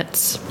couple of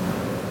minutes.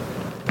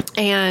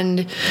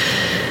 And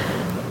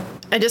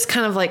I just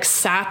kind of like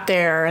sat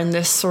there in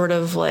this sort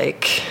of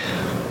like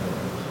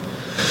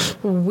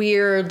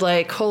weird,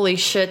 like, holy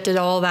shit, did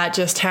all that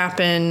just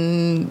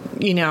happen,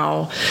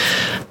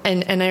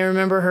 and I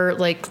remember her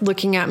like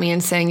looking at me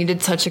and saying, "You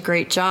did such a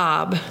great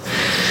job."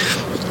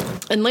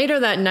 And later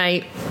that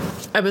night,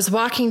 I was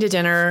walking to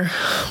dinner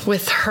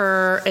with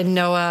her and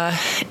Noah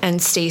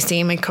and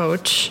Stacy, my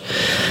coach,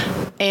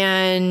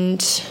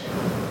 and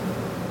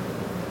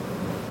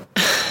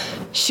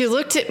she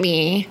looked at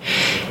me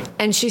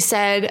and she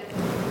said,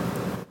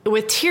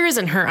 with tears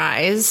in her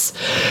eyes,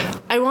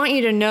 "I want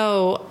you to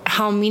know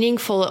how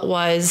meaningful it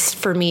was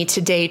for me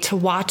today to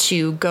watch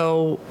you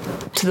go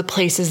to the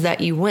places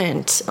that you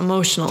went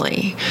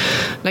emotionally.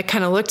 And I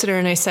kind of looked at her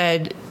and I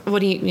said,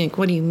 what do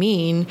you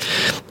mean?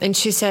 And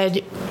she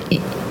said,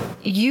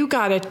 you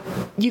got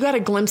a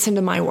glimpse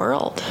into my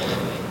world.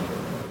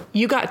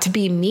 You got to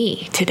be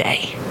me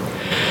today.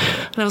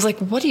 And I was like,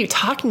 what are you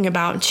talking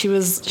about? And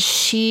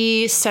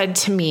she said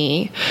to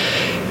me,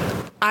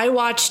 I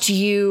watched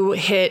you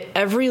hit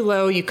every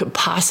low you could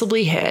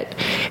possibly hit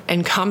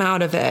and come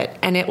out of it.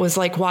 And it was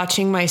like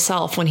watching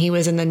myself when he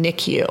was in the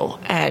NICU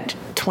at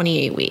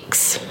 28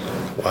 weeks.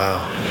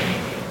 Wow.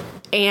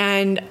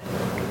 And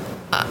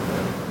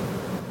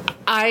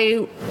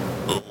I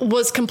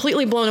was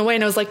completely blown away.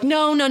 And I was like,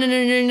 no.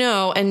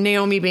 And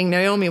Naomi, being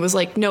Naomi, was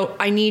like, no,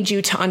 I need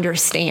you to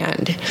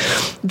understand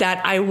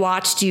that I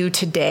watched you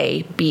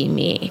today be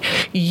me.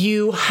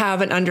 You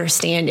have an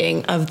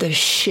understanding of the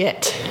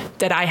shit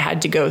that I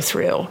had to go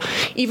through,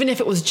 even if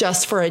it was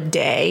just for a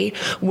day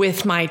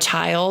with my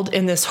child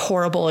in this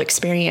horrible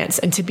experience.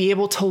 And to be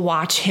able to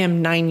watch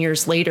him 9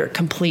 years later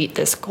complete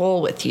this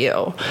goal with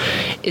you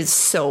is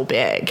so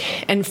big.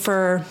 And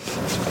for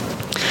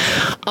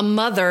a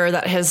mother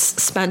that has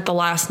spent the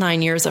last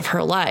 9 years of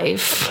her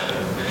life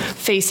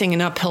facing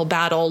an uphill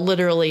battle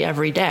literally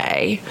every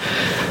day,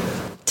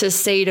 to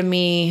say to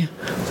me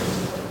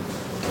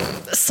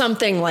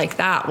something like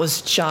that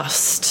was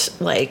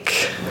just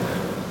like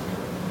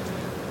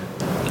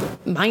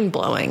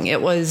mind-blowing.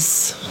 It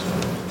was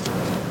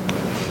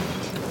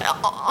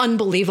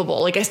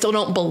unbelievable. Like, I still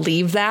don't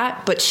believe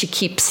that, but she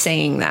keeps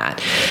saying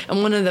that.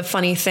 And one of the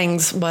funny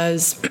things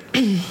was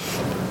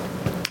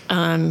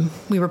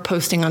we were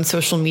posting on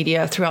social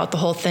media throughout the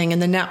whole thing,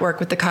 and the network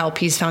with the Kyle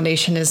Pease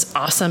Foundation is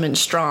awesome and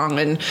strong,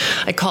 and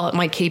I call it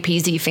my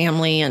KPZ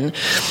family. And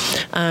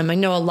I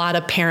know a lot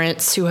of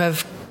parents who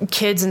have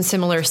kids in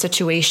similar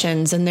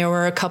situations, and there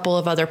were a couple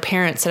of other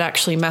parents that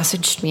actually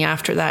messaged me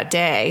after that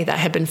day that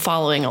had been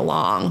following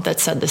along that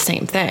said the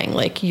same thing.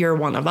 Like, you're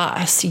one of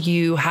us.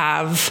 You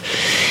have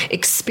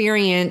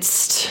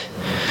experienced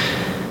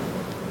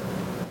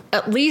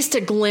at least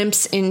a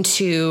glimpse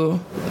into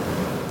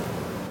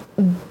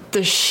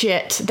the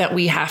shit that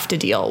we have to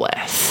deal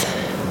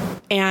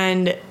with.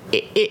 And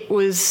it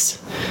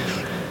was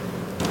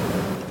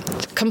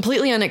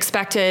completely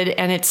unexpected,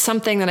 and it's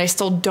something that I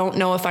still don't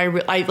know if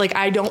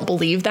I don't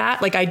believe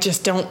that. Like, I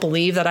just don't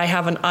believe that I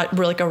have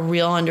a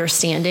real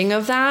understanding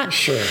of that.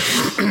 Sure.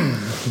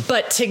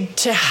 But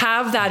to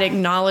have that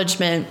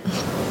acknowledgement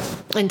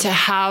and to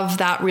have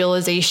that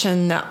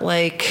realization that,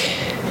 like,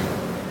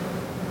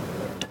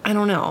 I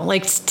don't know,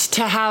 like,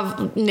 to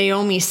have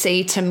Naomi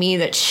say to me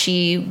that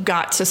she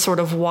got to sort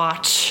of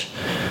watch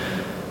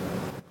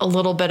a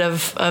little bit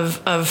of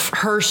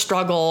her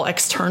struggle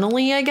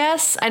externally, I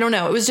guess. I don't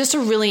know. It was just a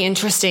really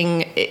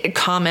interesting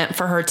comment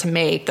for her to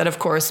make that, of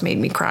course, made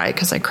me cry,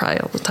 because I cry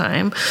all the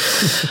time.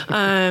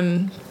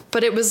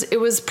 But it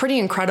was pretty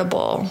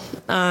incredible,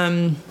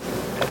 and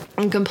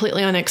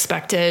completely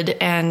unexpected.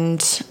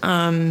 And,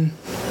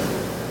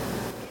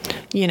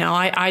 you know,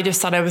 I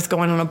just thought I was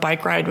going on a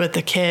bike ride with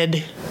a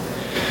kid.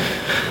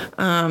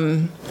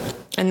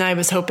 And I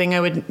was hoping I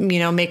would, you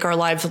know, make our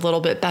lives a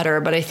little bit better.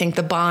 But I think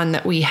the bond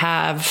that we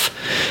have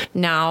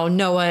now,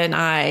 Noah and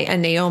I,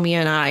 and Naomi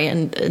and I,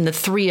 and the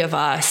three of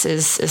us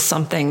is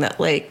something that,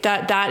 like,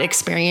 that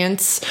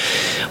experience,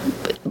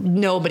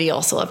 nobody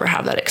else will ever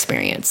have that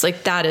experience.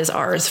 Like, that is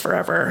ours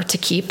forever to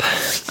keep.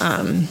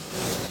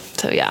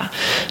 So yeah,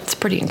 it's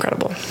pretty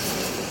incredible.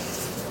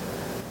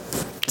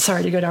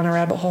 Sorry to go down a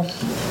rabbit hole.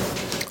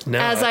 No,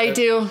 I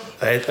do.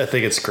 I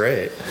think it's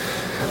great.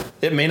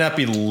 It may not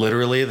be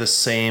literally the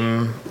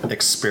same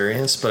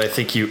experience, but I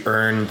think you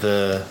earn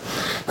the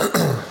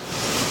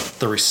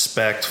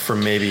respect for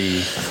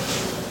maybe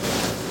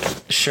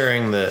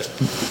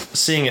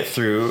seeing it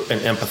through an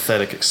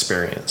empathetic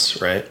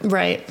experience, right?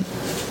 Right.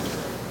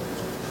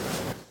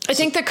 I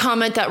think the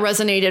comment that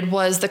resonated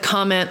was the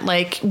comment,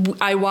 like,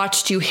 I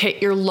watched you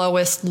hit your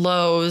lowest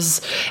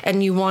lows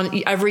and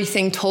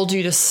everything told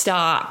you to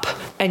stop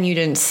and you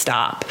didn't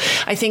stop.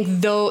 I think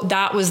though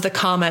that was the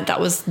comment that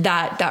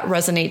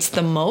resonates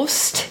the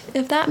most,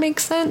 if that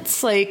makes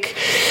sense. Like,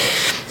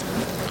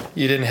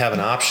 you didn't have an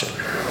option.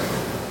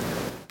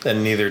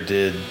 And neither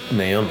did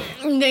Naomi.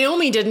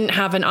 Naomi didn't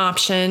have an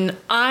option.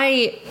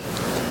 I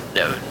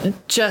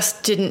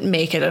just didn't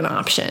make it an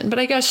option, but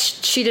I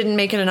guess she didn't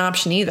make it an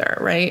option either,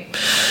 right?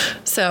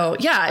 So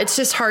yeah, it's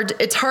just hard.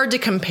 It's hard to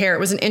compare. It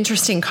was an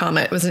interesting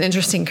comment. It was an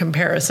interesting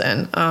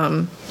comparison.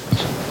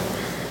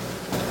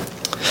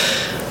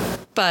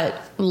 But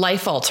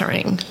life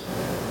altering,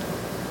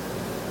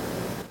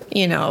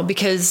 you know,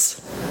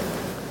 because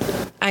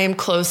I am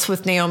close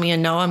with Naomi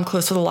and Noah. I'm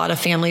close with a lot of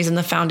families in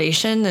the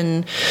foundation,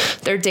 and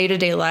their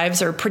day-to-day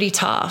lives are pretty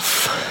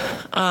tough.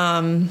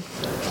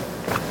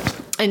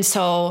 And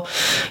so,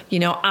 you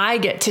know, I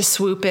get to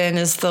swoop in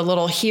as the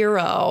little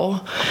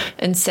hero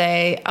and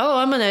say, oh,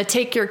 I'm going to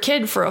take your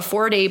kid for a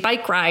 4-day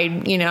bike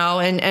ride, you know,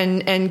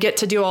 and get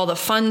to do all the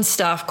fun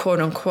stuff, quote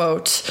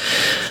unquote.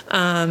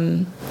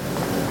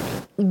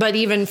 But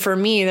even for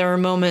me, there were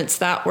moments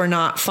that were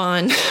not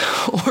fun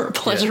or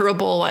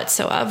pleasurable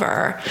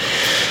whatsoever.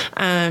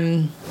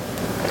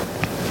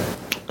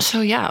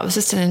 So yeah, it was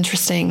just an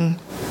interesting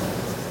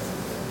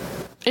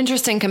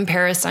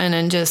comparison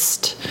and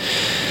just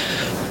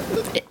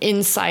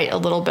insight a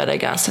little bit, I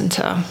guess,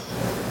 into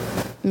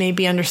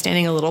maybe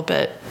understanding a little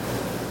bit.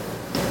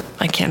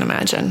 I can't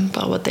imagine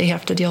about what they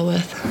have to deal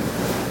with.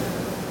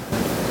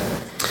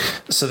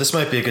 So this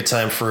might be a good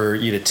time for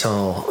you to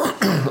tell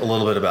a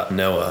little bit about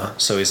Noah.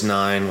 So he's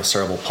 9 with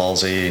cerebral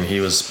palsy, and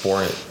he was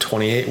born at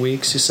 28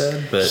 weeks, you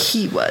said? But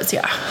he was,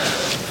 yeah.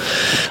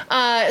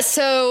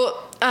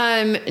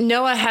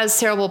 Noah has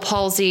cerebral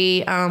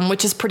palsy,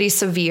 which is pretty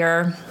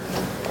severe.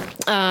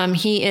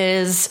 He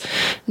is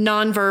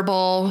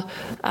nonverbal,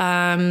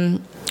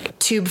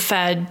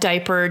 tube-fed,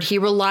 diapered. He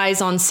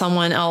relies on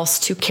someone else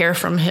to care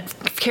for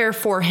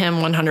him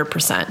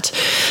 100%.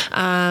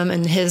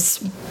 And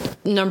his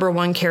number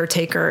one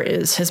caretaker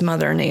is his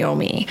mother,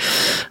 Naomi.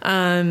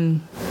 So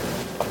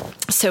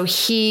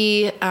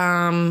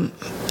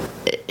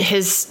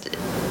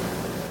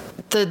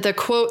the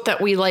quote that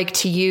we like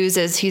to use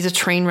is he's a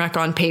train wreck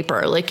on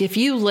paper. Like if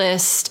you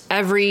list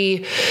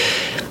every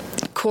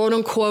quote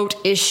unquote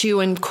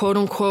issue and quote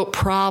unquote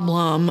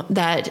problem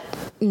that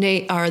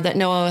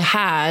Noah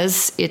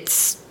has,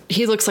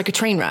 he looks like a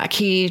train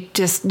wreck. You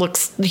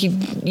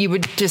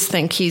would just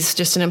think he's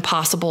just an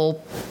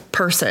impossible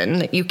person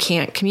that you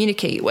can't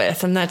communicate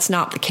with. And that's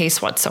not the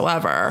case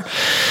whatsoever.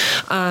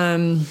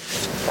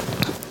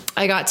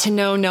 I got to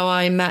know Noah.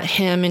 I met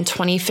him in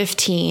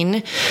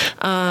 2015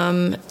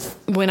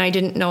 when I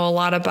didn't know a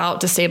lot about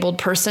disabled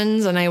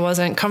persons and I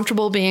wasn't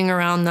comfortable being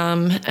around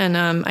them. And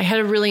I had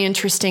a really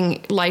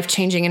interesting,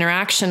 life-changing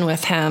interaction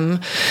with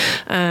him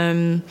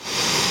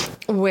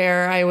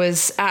where I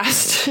was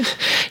asked,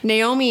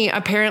 Naomi,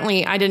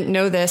 apparently, I didn't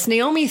know this.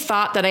 Naomi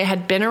thought that I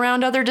had been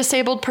around other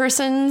disabled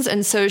persons.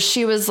 And so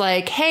she was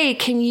like, hey,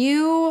 can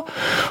you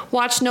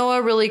watch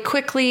Noah really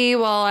quickly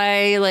while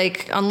I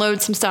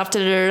unload some stuff?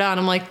 And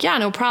I'm like, yeah,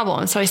 no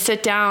problem. So I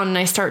sit down and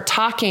I start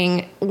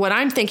talking what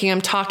I'm thinking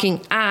I'm talking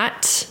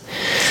at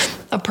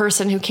a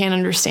person who can't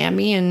understand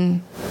me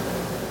and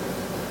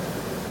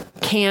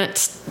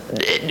can't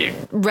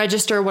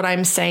register what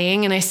I'm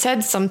saying. And I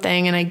said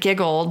something and I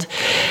giggled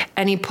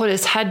and he put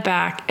his head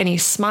back and he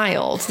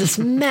smiled, this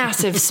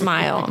massive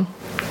smile.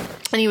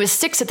 And he was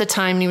 6 at the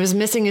time and he was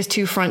missing his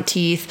 2 front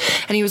teeth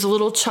and he was a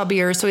little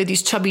chubbier. So he had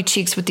these chubby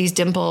cheeks with these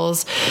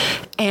dimples.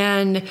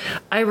 And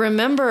I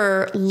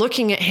remember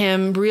looking at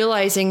him,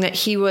 realizing that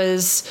he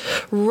was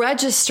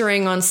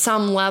registering on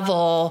some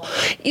level,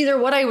 either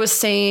what I was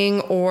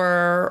saying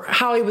or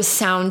how I was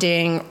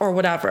sounding or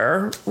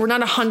whatever. We're not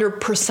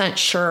 100%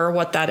 sure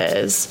what that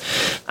is.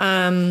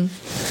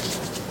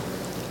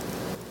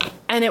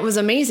 And it was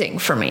amazing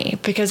for me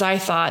because I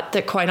thought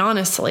that, quite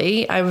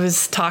honestly, I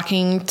was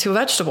talking to a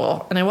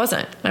vegetable and I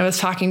wasn't. I was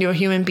talking to a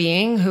human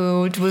being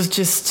who was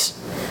just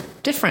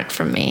different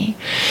from me.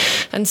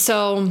 And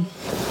so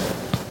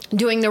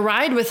doing the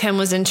ride with him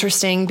was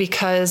interesting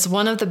because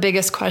one of the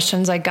biggest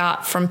questions I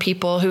got from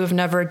people who have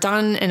never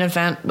done an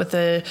event with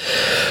a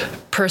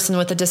person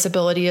with a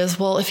disability is,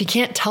 well, if he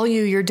can't tell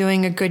you you're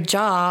doing a good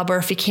job, or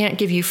if he can't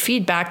give you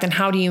feedback, then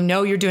how do you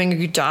know you're doing a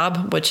good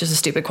job? Which is a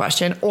stupid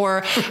question.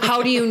 Or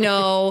how do you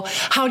know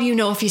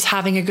if he's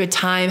having a good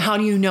time? How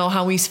do you know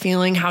how he's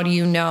feeling? How do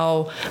you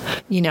know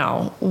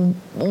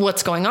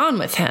what's going on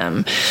with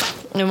him?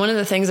 And one of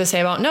the things I say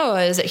about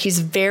Noah is that he's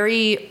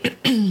very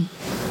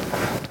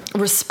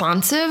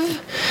responsive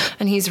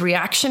and he's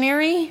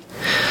reactionary.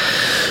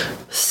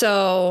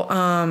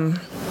 So,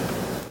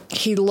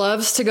 he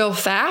loves to go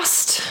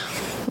fast,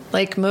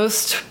 like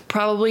most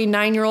probably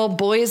 9-year-old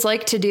boys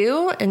like to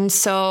do. And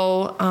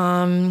so,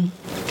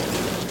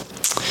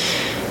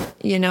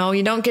 you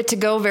don't get to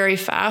go very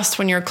fast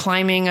when you're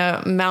climbing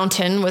a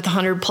mountain with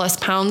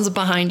 100+ pounds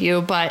behind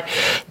you. But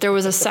there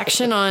was a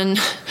section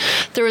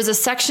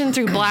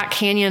through Black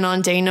Canyon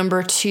on day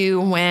number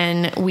 2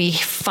 when we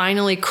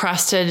finally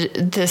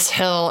crested this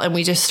hill and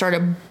we just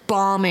started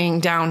bombing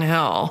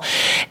downhill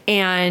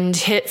and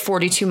hit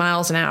 42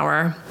 miles an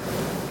hour.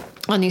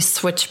 On these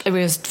switch, it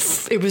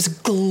was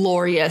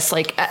glorious.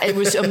 Like, it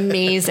was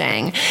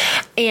amazing.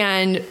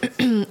 And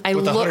I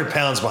with 100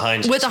 pounds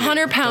behind you. With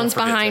 100 pounds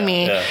behind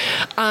me. Yeah.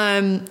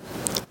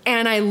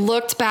 And I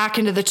looked back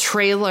into the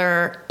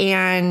trailer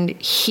and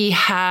he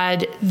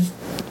had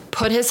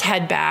put his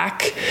head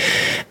back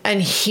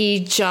and he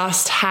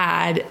just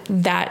had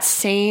that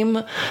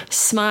same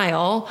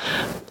smile,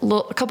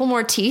 a couple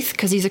more teeth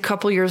because he's a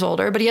couple years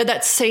older, but he had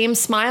that same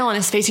smile on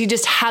his face. He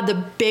just had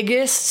the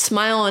biggest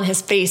smile on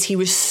his face. He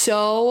was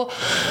so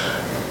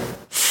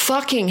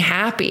fucking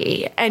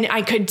happy and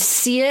I could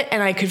see it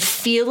and I could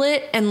feel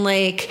it. And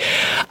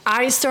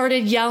I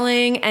started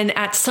yelling. And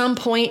at some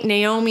point,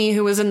 Naomi,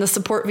 who was in the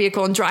support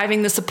vehicle and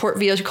driving the support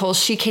vehicle,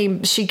 she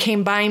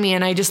came by me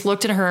and I just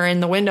looked at her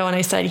in the window and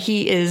I said,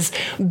 he is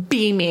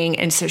beaming.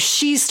 And so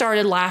she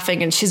started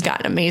laughing and she's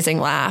got an amazing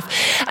laugh.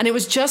 And it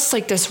was just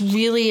this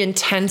really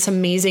intense,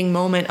 amazing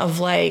moment of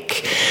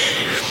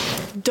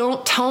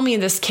don't tell me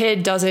this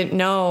kid doesn't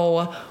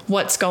know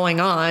what's going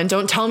on.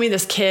 Don't tell me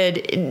this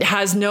kid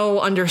has no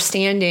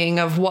understanding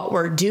of what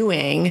we're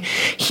doing.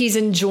 He's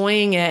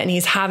enjoying it and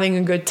he's having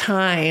a good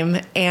time.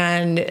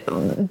 And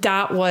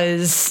that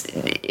was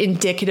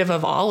indicative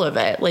of all of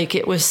it. Like,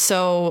 it was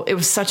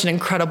such an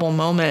incredible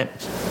moment.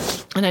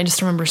 And I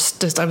just remember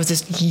I was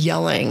just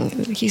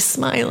yelling, he's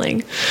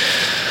smiling.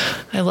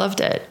 I loved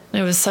it.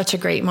 It was such a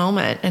great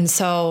moment. And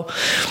so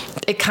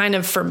it kind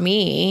of, for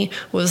me,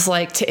 was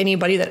like, to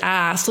anybody that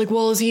asked, like,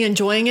 well, is he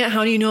enjoying it?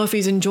 How do you know if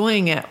he's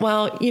enjoying it?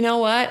 Well, you know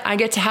what? I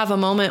get to have a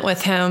moment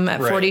with him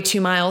at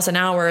 42 miles an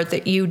hour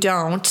that you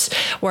don't,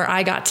 where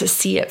I got to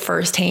see it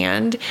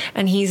firsthand,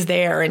 and he's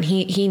there and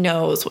he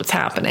knows what's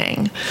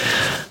happening.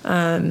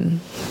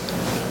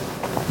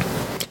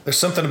 There's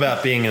something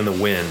about being in the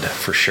wind,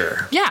 for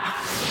sure. Yeah.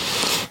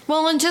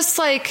 Well, and just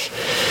like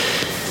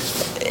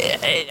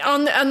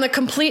on the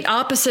complete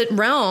opposite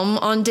realm,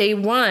 on day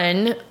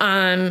one,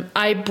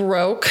 I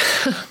broke.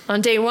 On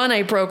day one,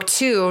 I broke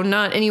too,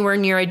 not anywhere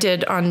near I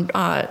did on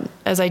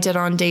as I did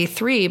on day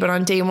 3, but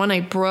on day 1 I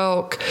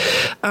broke.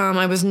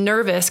 I was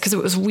nervous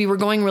because we were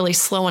going really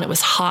slow and it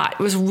was hot.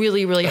 It was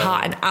really, really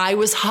hot, and I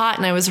was hot,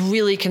 and I was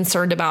really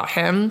concerned about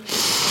him.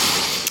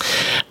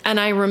 And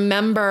I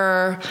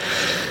remember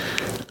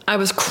I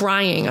was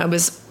crying. I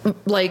was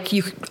like,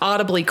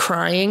 audibly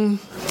crying.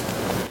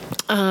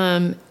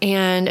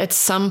 And at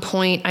some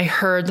point I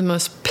heard the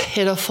most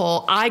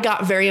pitiful, I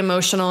got very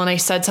emotional and I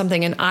said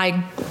something and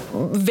I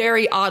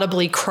very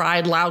audibly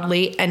cried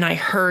loudly, and I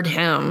heard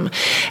him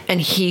and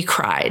he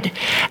cried.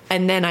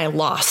 And then I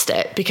lost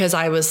it because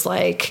I was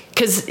like,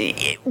 because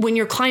when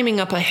you're climbing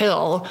up a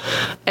hill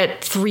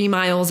at 3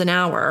 miles an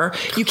hour,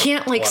 you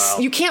can't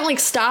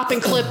stop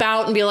and clip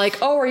out and be like,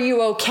 oh, are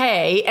you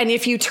okay? And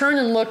if you turn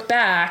and look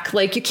back,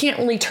 like, you can't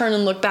really turn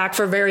and look back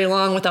for very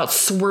long without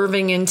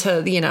swerving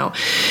into,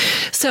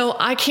 so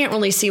I can't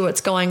really see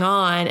what's going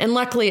on. And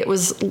luckily it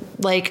was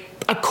like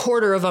a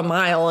quarter of a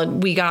mile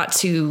and we got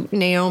to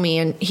Naomi,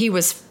 and he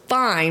was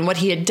fine. What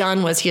he had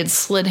done was he had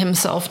slid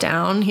himself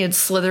down. He had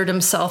slithered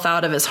himself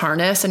out of his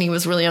harness, and he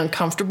was really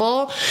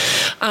uncomfortable.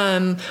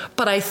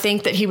 But I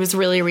think that he was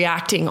really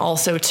reacting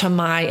also to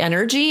my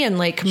energy and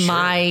like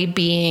my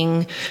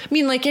being,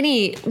 like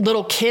any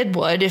little kid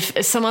would.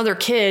 If some other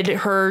kid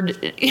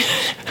heard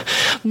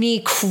me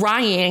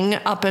crying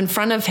up in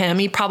front of him,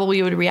 he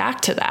probably would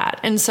react to that.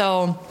 And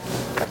so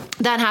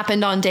that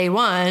happened on day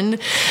 1.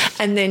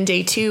 And then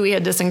day 2, we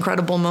had this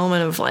incredible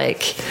moment of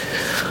like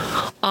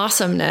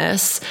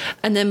awesomeness.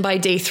 And then by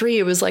day 3,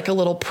 it was like a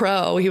little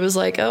pro. He was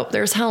like, oh,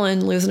 there's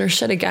Helen losing her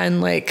shit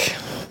again. Like,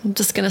 I'm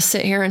just going to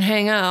sit here and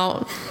hang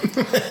out.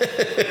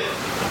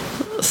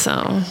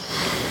 So,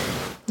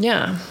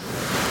 yeah.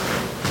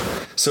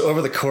 So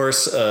over the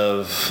course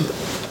of,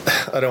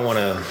 I don't want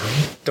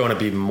to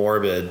be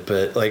morbid,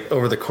 but like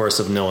over the course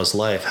of Noah's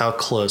life, how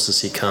close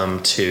has he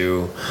come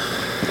to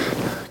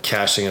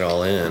cashing it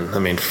all in? I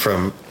mean,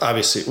 from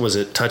obviously, was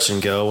it touch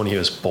and go when he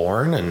was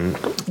born? And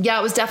yeah,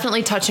 it was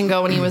definitely touch and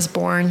go when he was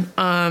born.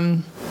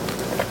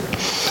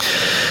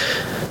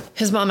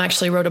 His mom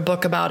actually wrote a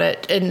book about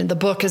it, and the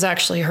book is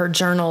actually her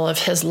journal of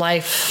his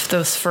life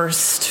those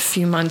first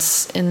few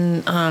months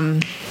in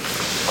the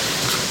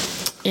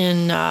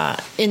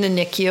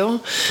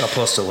NICU. I'll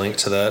post a link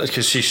to that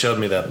because she showed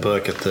me that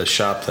book at the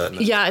shop that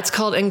night. Yeah, it's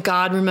called "And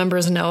God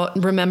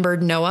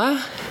Remembered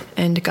Noah,"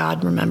 and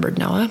God remembered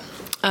Noah.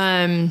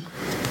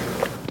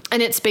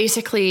 And it's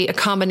basically a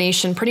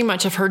combination pretty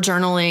much of her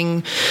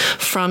journaling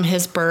from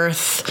his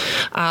birth,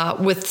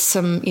 with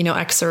some,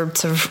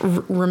 excerpts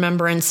of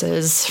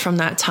remembrances from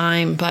that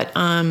time. But,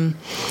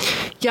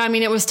 yeah, I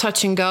mean, it was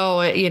touch and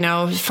go,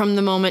 from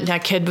the moment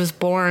that kid was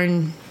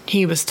born,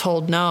 he was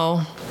told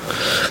no.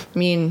 I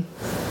mean,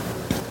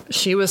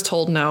 she was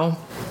told no.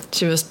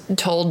 She was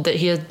told that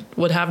he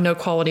would have no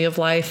quality of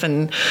life,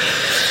 and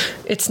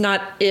it's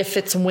not if,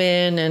 it's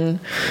when. And,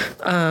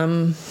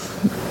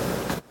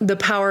 the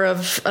power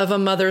of a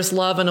mother's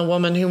love and a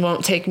woman who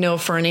won't take no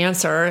for an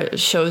answer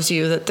shows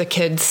you that the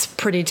kid's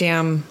pretty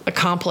damn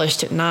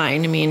accomplished at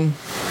 9. I mean,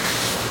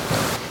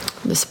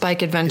 this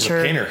bike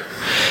adventure.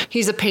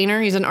 He's a painter.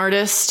 He's an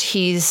artist.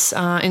 He's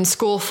in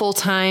school full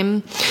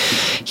time.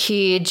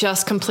 He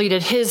just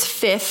completed his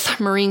 5th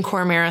Marine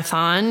Corps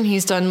marathon.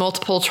 He's done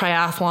multiple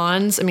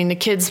triathlons. I mean, the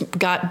kid's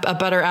got a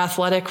better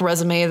athletic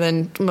resume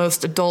than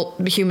most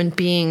adult human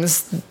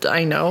beings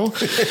I know.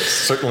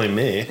 Certainly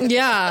me.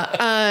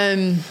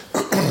 Yeah.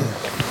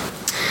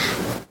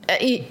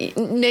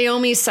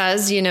 Naomi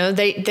says,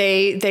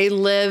 they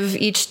live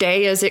each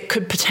day as it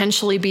could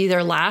potentially be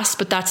their last,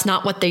 but that's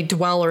not what they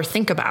dwell or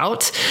think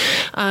about.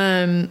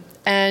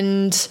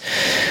 And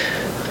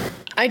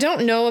I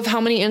don't know of how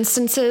many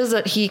instances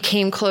that he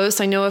came close.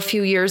 I know a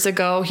few years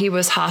ago he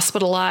was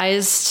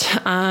hospitalized.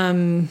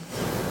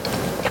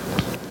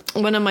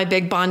 one of my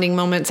big bonding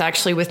moments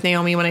actually with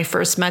Naomi when I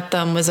first met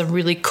them was a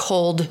really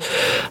cold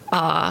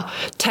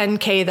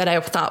 10K that I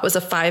thought was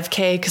a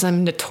 5K, because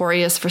I'm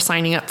notorious for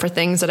signing up for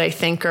things that I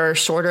think are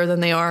shorter than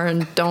they are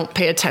and don't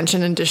pay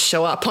attention and just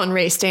show up on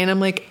race day. And I'm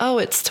like, oh,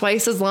 it's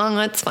twice as long.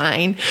 That's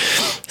fine.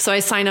 So I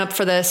signed up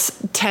for this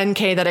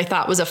 10K that I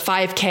thought was a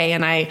 5K,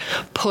 and I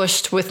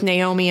pushed with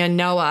Naomi and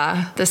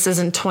Noah. This is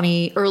in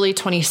early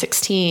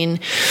 2016.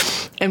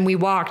 And we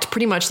walked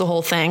pretty much the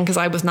whole thing because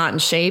I was not in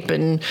shape.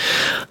 And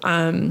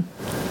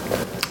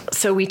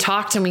so we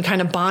talked and we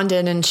kind of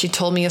bonded, and she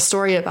told me a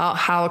story about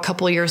how a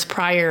couple of years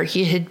prior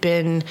he had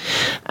been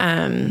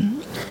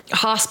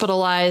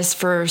hospitalized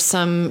for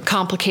some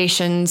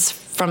complications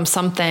from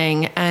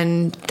something,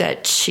 and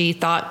that she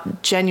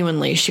thought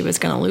genuinely she was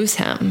going to lose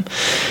him.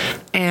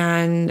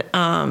 And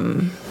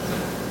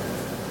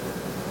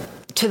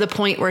to the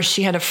point where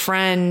she had a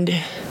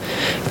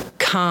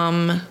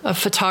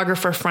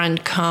photographer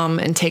friend come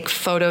and take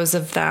photos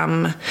of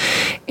them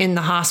in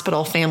the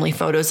hospital, family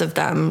photos of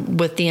them,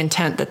 with the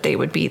intent that they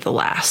would be the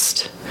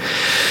last.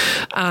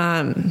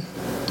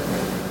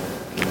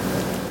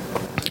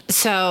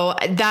 So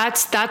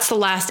that's the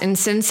last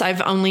instance.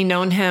 I've only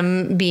known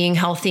him being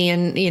healthy,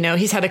 and,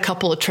 he's had a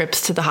couple of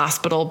trips to the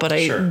hospital, but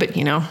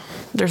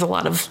there's a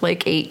lot of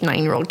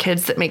 8-9-year-old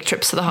kids that make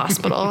trips to the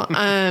hospital.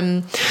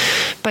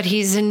 But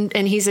he's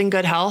in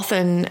good health,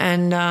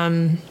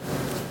 and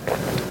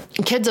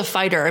kid's a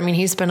fighter. I mean,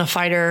 he's been a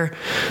fighter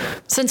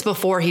since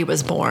before he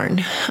was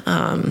born.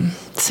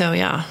 So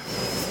yeah.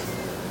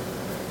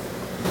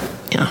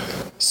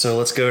 So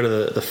let's go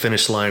to the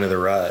finish line of the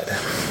ride.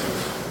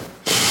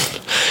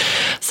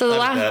 So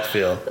how did that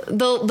feel?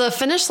 The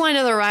finish line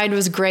of the ride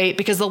was great,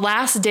 because the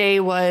last day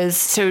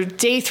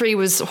day 3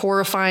 was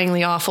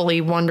horrifyingly,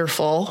 awfully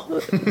wonderful.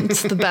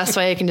 It's the best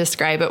way I can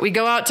describe it. We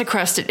go out to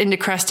into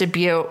Crested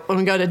Butte when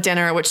we go to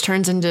dinner, which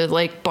turns into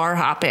bar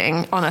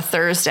hopping on a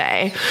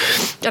Thursday.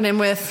 And I'm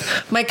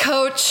with my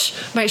coach,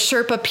 my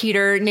Sherpa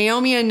Peter.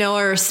 Naomi and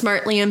Noah are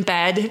smartly in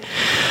bed.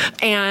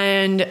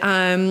 And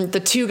the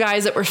 2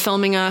 guys that were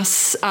filming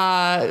us,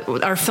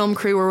 our film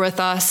crew, were with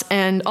us.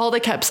 And all they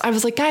kept, I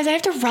was like, guys, I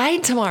have to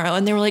ride tomorrow.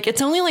 And they were like,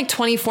 it's only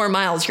 24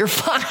 miles. You're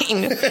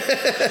fine.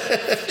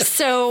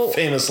 So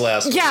famous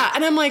last. Yeah.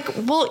 And I'm like,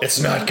 well,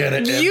 it's not going to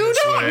end this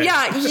way.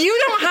 Yeah.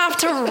 You don't have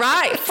to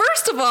ride.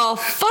 First of all,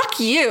 fuck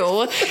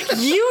you.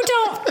 You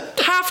don't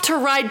have to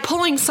ride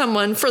pulling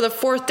someone for the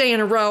 4th day in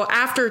a row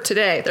after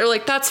today. They're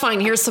like, that's fine.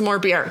 Here's some more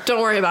beer.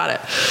 Don't worry about it.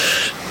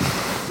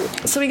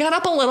 So we got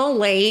up a little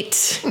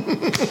late,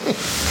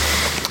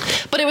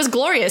 but it was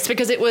glorious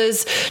because it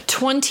was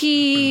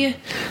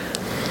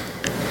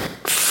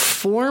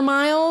 24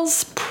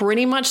 miles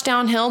pretty much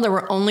downhill. There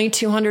were only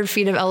 200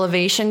 feet of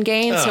elevation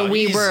gain. So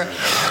we were,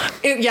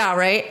 yeah,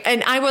 right.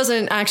 And I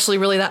wasn't actually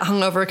really that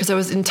hungover because I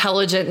was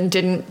intelligent and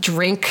didn't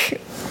drink.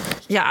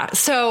 Yeah.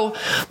 So,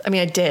 I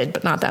mean, I did,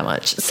 but not that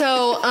much.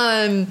 So,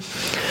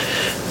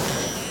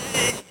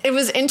 it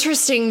was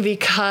interesting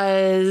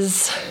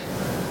because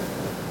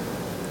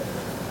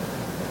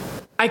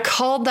I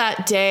called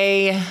that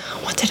day,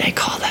 what did I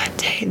call that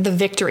day? The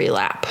victory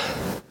lap.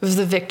 It was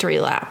the victory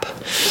lap.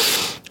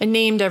 I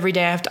named every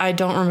day. I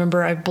don't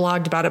remember. I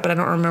blogged about it, but I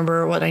don't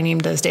remember what I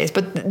named those days.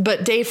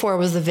 But day 4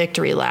 was the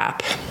victory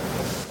lap.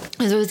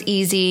 It was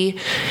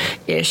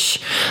easy-ish.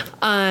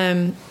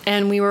 And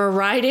we were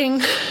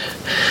riding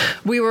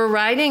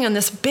on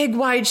this big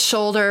wide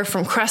shoulder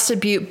from Crested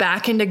Butte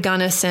back into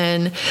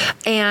Gunnison.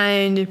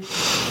 And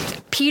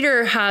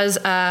Peter has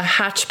a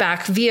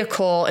hatchback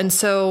vehicle, and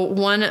so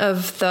one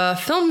of the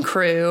film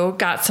crew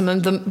got some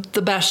of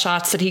the best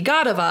shots that he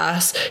got of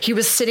us. He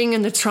was sitting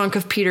in the trunk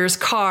of Peter's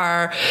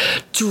car,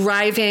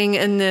 driving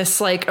in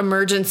this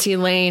emergency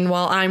lane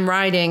while I'm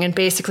riding, and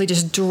basically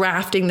just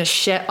drafting the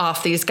shit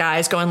off these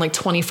guys going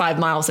 25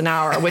 miles an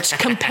hour, which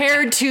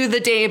compared to the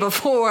day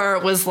before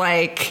was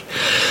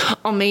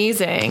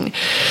amazing.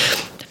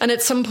 And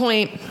at some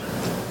point,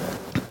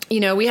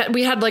 we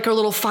had our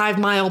little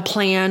 5-mile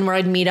plan where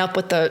I'd meet up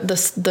with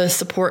the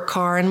support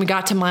car, and we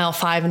got to mile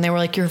 5 and they were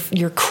like,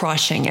 you're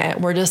crushing it.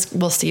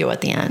 We'll see you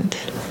at the end.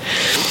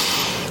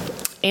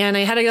 And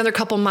I had another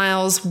couple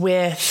miles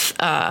with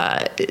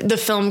the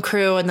film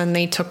crew, and then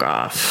they took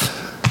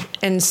off.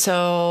 And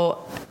so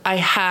I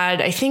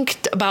had, I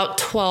think, about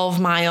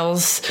 12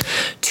 miles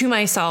to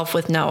myself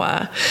with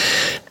Noah.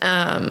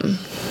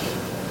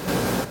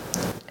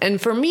 And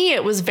for me,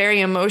 it was very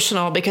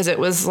emotional because it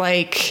was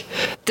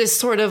this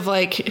sort of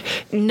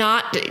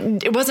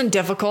it wasn't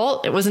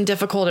difficult. It wasn't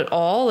difficult at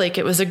all. It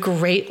was a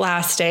great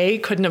last day.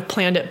 Couldn't have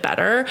planned it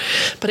better.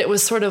 But it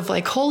was sort of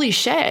holy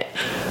shit.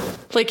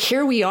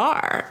 Here we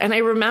are. And I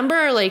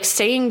remember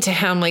saying to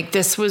him,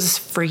 this was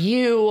for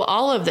you.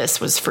 All of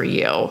this was for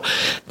you.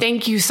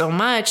 Thank you so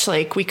much.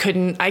 I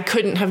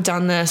couldn't have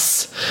done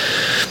this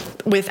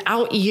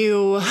without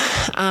you.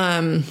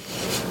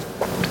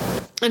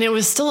 And it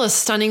was still a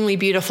stunningly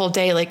beautiful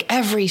day.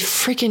 Every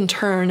freaking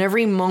turn,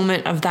 every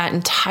moment of that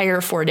entire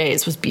 4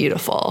 days was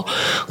beautiful.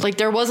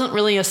 There wasn't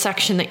really a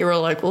section that you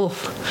were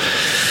oof.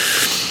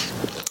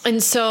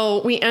 And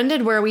so we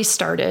ended where we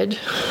started,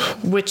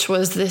 which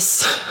was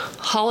this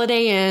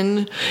Holiday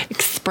Inn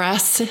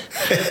Express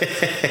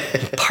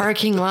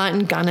parking lot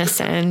in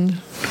Gunnison.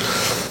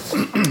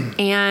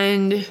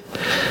 And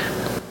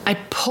I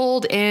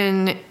pulled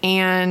in,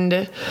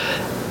 and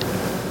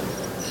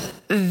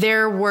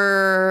there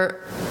was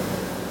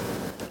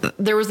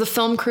the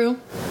film crew.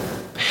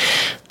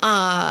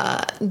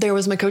 There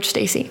was my coach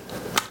Stacy.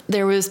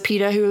 There was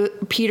Peter,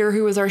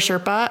 who was our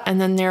Sherpa, and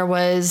then there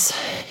was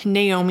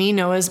Naomi,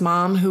 Noah's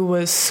mom, who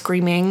was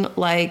screaming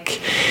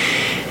like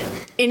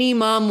any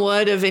mom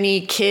would of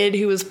any kid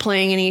who was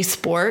playing any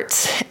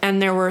sport.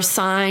 And there were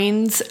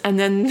signs, and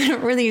then there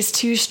were these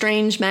two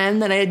strange men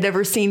that I had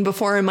never seen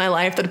before in my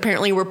life that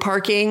apparently were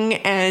parking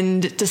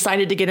and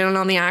decided to get in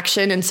on the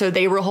action, and so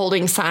they were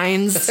holding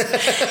signs.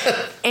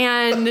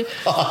 And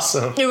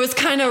awesome. It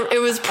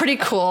was pretty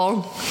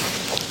cool.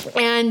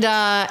 And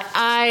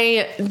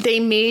they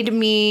made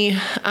me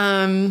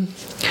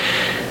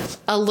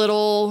a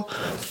little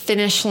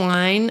finish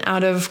line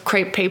out of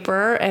crepe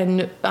paper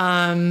and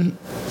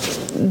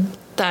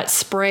that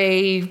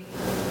spray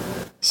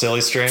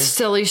silly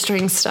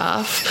string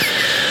stuff.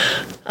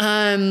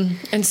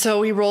 And so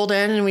we rolled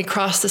in and we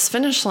crossed this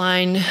finish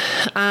line.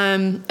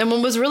 And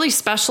what was really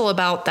special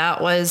about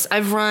that was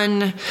I've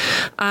run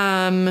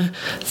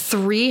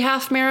 3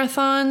 half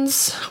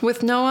marathons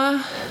with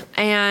Noah,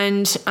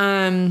 and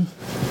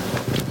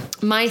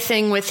my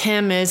thing with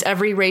him is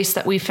every race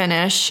that we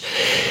finish,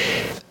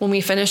 when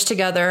we finish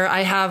together,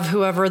 I have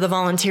whoever the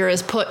volunteer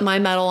is put my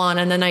medal on,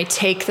 and then I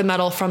take the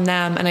medal from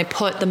them and I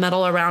put the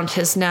medal around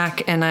his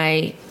neck, and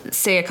I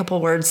say a couple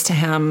words to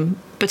him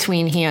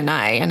between he and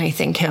I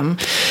thank him.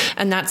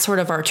 And that's sort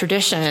of our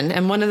tradition.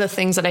 And one of the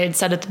things that I had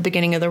said at the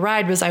beginning of the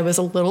ride was I was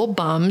a little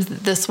bummed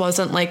that this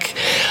wasn't like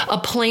a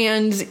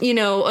planned,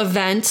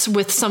 event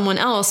with someone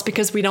else,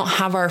 because we don't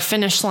have our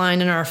finish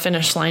line and our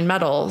finish line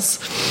medals.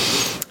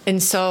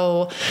 And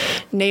so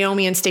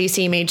Naomi and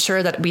Stacy made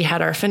sure that we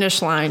had our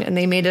finish line, and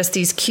they made us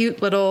these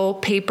cute little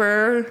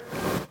paper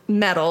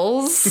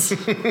medals.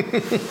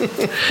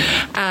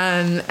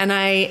 And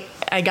I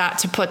got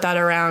to put that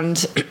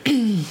around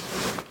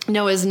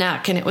Noah's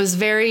neck, and it was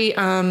very,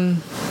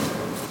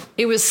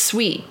 it was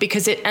sweet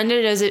because it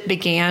ended as it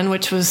began,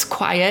 which was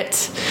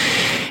quiet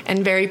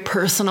and very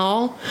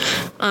personal,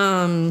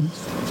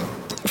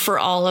 for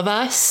all of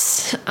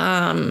us.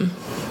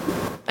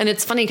 And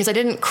it's funny because I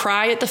didn't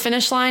cry at the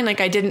finish line.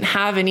 Like I didn't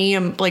have any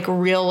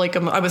real,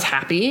 I was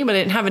happy, but I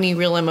didn't have any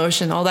real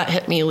emotion. All that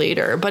hit me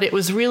later, but it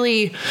was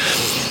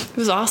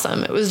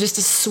awesome. It was just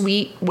a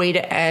sweet way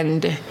to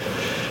end,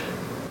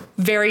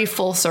 very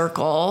full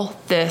circle,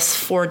 this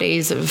 4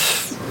 days of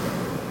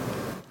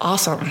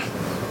awesome,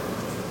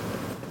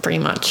 pretty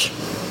much.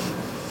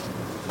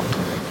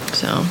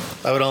 So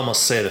I would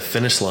almost say the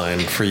finish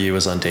line for you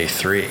was on day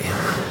 3.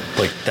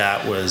 Like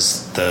that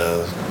was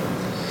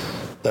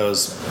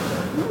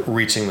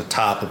reaching the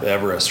top of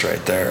Everest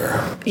right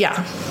there.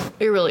 Yeah,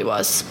 it really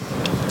was.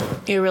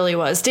 It really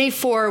was. Day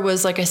 4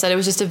 was, like I said, it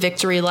was just a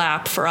victory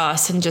lap for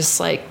us and just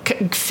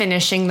like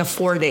finishing the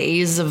 4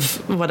 days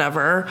of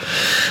whatever.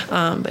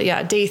 But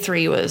yeah, day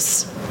 3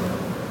 was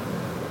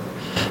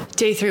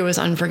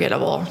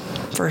unforgettable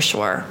for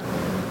sure.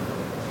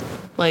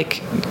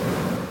 Like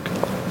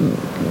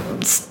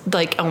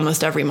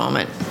almost every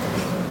moment.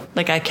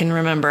 Like I can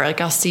remember,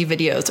 like I'll see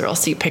videos or I'll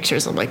see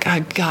pictures. I'm like,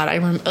 oh God, I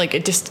remember, like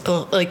it just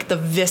like the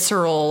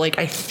visceral, like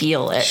I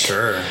feel it.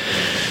 Sure.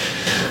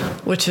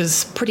 Which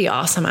is pretty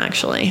awesome,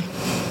 actually.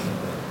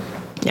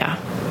 Yeah.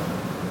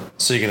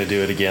 So you're gonna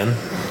do it again?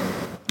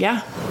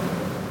 Yeah.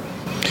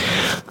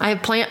 I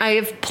have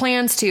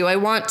plans to. I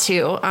want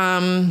to.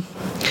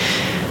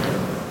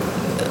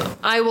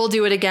 I will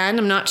do it again.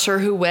 I'm not sure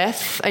who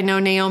with. I know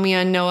Naomi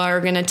and Noah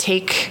are going to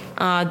take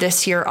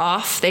this year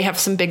off. They have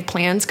some big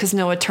plans because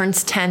Noah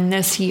turns 10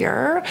 this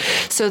year.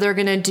 So they're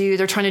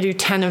trying to do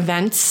 10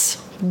 events,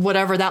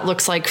 whatever that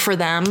looks like for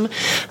them.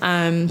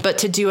 But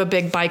to do a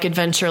big bike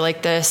adventure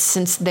like this,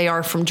 since they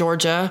are from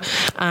Georgia,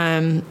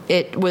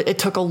 it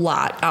took a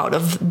lot out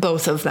of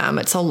both of them.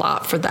 It's a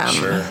lot for them.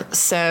 Sure.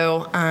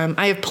 So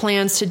I have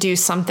plans to do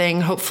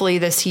something hopefully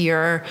this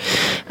year.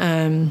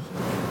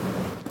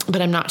 But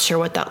I'm not sure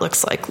what that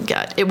looks like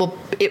yet. It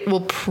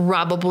will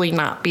probably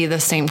not be the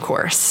same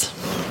course.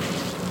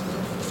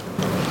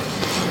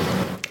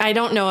 I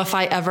don't know if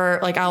I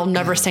ever, I'll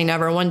never say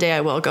never. One day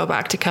I will go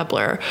back to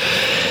Kepler.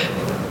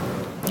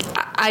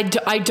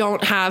 I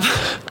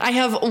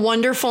have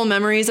wonderful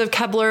memories of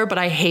Kepler, but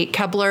I hate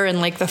Kepler, and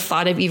the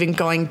thought of even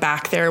going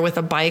back there with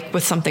a bike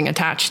with something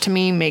attached to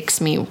me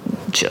makes me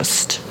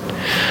just...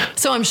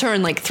 So I'm sure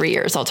in 3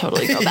 years I'll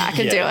totally go back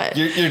and do it.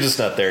 You're just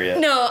not there yet.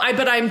 No, I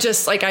don't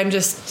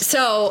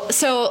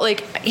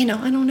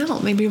know.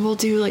 Maybe we'll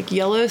do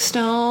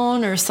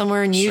Yellowstone or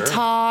somewhere in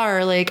Utah,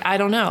 or I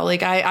don't know.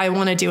 I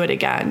want to do it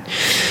again.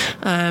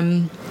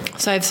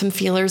 So I have some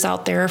feelers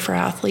out there for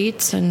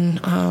athletes,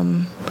 and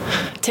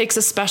it takes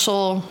a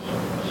special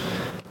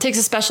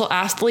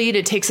athlete.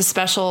 It takes a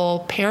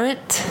special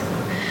parent.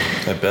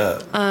 I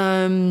bet.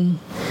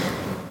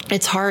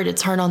 It's hard.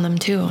 It's hard on them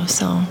too.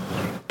 So,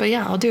 but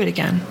yeah, I'll do it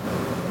again.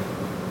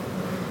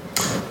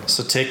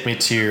 So take me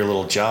to your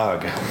little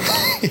jog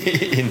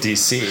in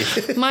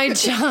DC. My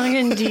jog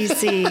in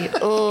DC.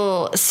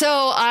 Oh,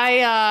 so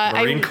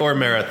Marine Corps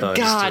Marathon,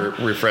 God. just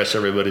to refresh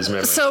everybody's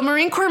memory. So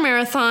Marine Corps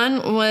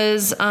Marathon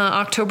was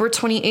October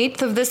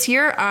 28th of this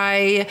year.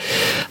 I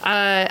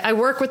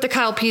work with the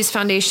Kyle Pease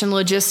Foundation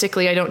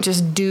logistically. I don't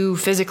just do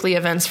physically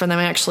events for them.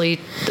 I actually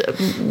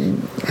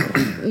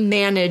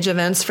manage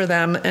events for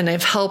them, and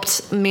I've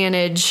helped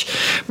manage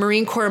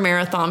Marine Corps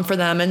Marathon for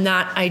them, and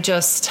that I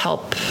just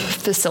help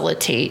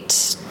facilitate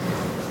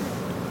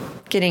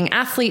getting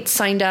athletes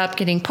signed up,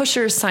 getting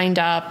pushers signed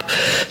up,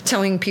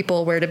 telling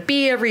people where to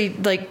be every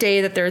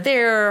day that they're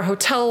there,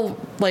 hotel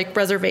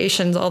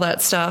reservations, all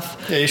that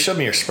stuff. Yeah, you showed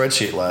me your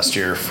spreadsheet last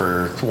year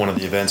for one of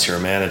the events you were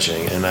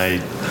managing, and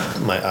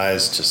my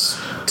eyes just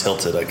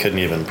tilted. I couldn't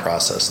even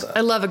process that.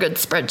 I love a good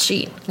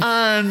spreadsheet.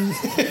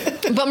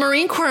 But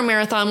Marine Corps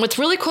Marathon, what's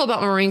really cool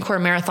about Marine Corps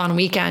Marathon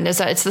weekend is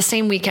that it's the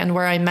same weekend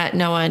where I met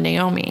Noah and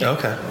Naomi.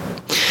 Okay.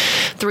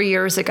 3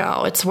 years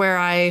ago. It's where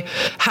I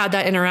had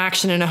that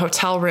interaction in a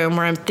hotel room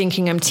where I'm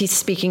thinking I'm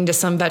speaking to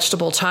some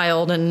vegetable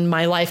child, and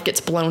my life gets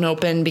blown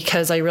open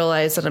because I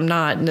realize that I'm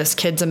not, and this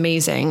kid's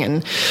amazing.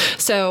 And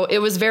so it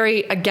was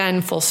very,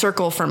 again, full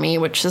circle for me,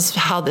 which is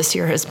how this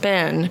year has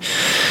been.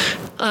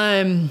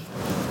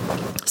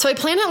 So I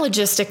plan it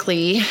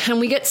logistically, and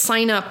we get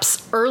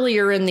signups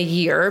earlier in the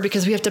year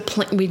because we have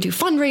to we do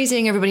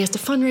fundraising. Everybody has to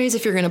fundraise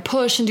if you're going to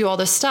push and do all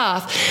this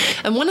stuff.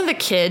 And one of the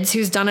kids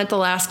who's done it the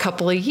last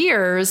couple of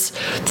years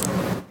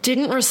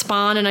didn't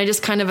respond, and I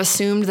just kind of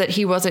assumed that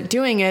he wasn't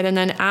doing it. And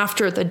then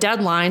after the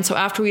deadline, so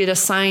after we had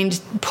assigned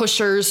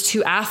pushers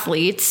to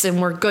athletes and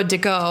we're good to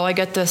go, I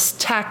get this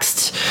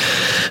text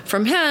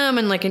from him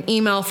and an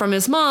email from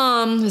his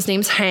mom. His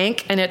name's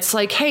Hank, and it's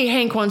like, hey,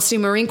 Hank wants to do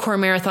Marine Corps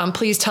Marathon.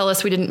 Please tell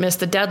us we didn't miss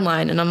the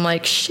deadline. And I'm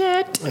like,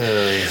 shit.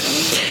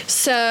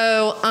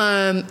 So,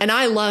 and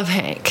I love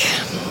Hank.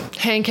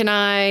 Hank and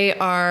I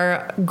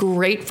are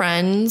great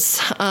friends.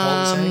 How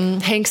old is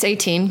Hank? Hank's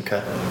 18.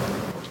 Okay.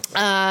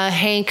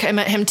 Hank, I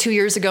met him 2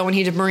 years ago when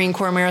he did Marine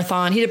Corps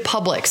Marathon. He did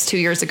Publix 2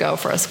 years ago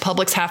for us,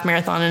 Publix half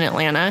marathon in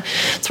Atlanta.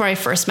 That's where I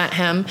first met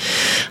him.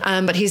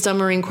 But he's done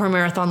Marine Corps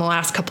Marathon the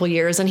last couple of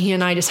years, and he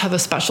and I just have a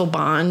special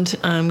bond.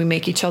 We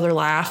make each other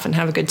laugh and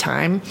have a good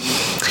time.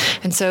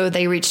 And so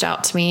they reached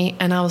out to me,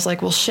 and I was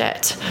like, well,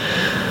 shit.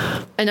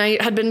 And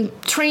I had been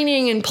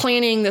training and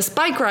planning this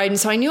bike ride, and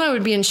so I knew I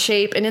would be in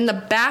shape. And in the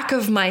back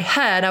of my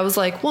head, I was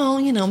like,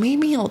 well,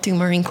 maybe I'll do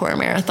Marine Corps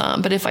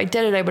Marathon. But if I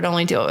did it, I would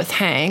only do it with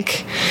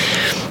Hank.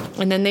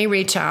 And then they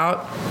reach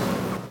out,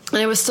 and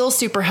I was still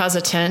super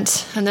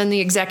hesitant. And then the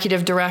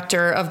executive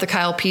director of the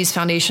Kyle Pease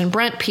Foundation,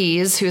 Brent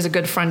Pease, who's a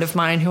good friend of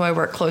mine who I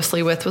work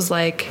closely with, was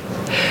like,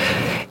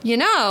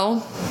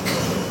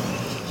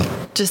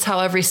 just how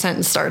every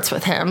sentence starts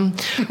with him,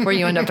 where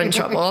you end up in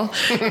trouble.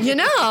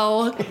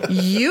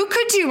 You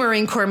could do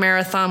Marine Corps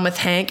Marathon with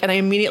Hank. And I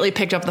immediately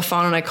picked up the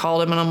phone and I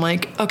called him, and I'm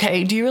like,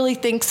 okay, do you really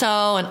think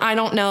so? And I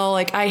don't know,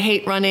 I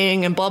hate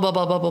running and blah, blah,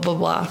 blah, blah, blah, blah,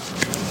 blah.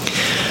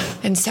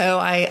 And so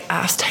I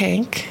asked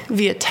Hank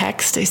via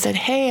text. I said,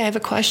 hey, I have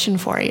a question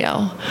for you.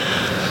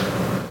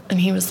 And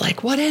he was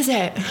like, what is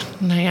it?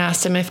 And I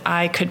asked him if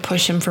I could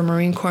push him for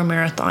Marine Corps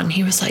Marathon.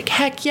 He was like,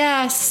 heck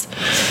yes.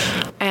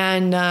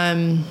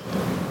 And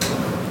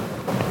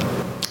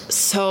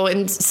so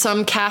in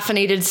some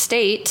caffeinated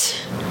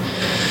state,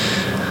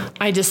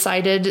 I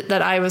decided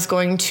that I was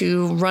going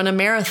to run a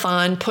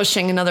marathon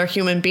pushing another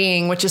human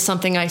being, which is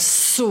something I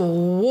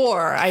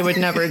swore I would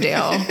never do.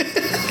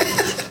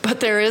 But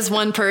there is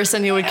one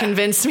person who would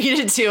convince me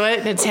to do it,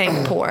 and it's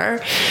Hank Poor.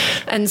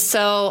 And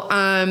so,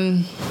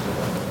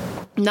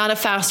 not a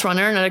fast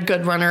runner, not a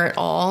good runner at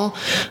all.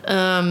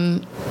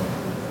 And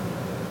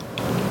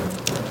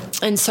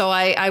so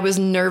I was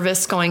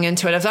nervous going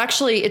into it.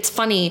 It's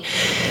funny.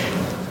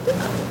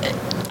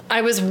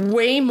 I was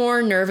way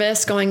more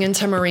nervous going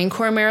into Marine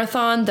Corps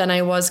Marathon than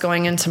I was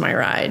going into my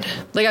ride.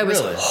 I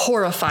was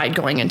horrified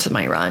going into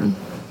my run.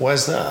 Why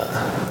is that?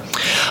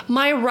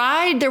 My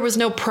ride, there was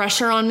no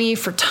pressure on me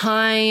for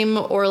time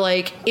or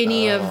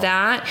any of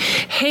that.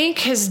 Hank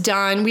has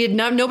done,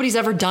 nobody's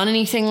ever done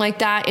anything like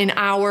that in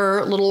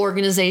our little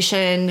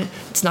organization.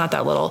 It's not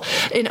that little.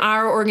 In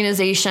our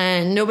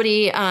organization,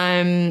 nobody,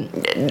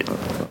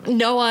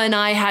 Noah and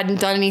I hadn't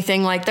done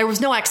anything there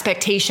was no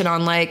expectation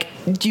on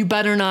you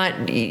better not,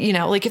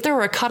 if there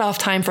were a cutoff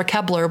time for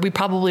Kepler, we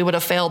probably would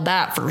have failed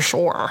that for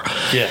sure.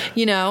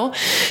 Yeah.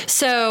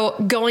 So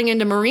going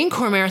into Marine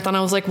Corps Marathon, I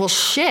was like, well,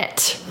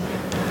 shit.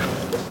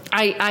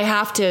 I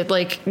have to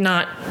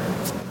not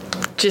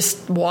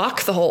just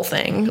walk the whole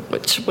thing,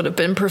 which would have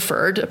been a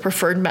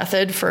preferred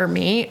method for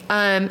me.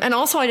 And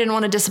also I didn't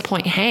want to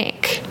disappoint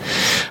Hank.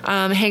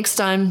 Hank's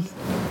done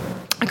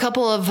a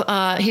couple of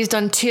he'd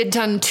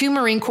done 2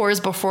 Marine Corps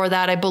before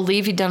that. I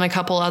believe he'd done a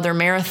couple other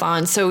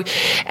marathons. So,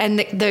 and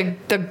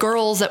the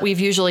girls that we've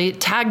usually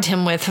tagged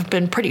him with have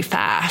been pretty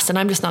fast, and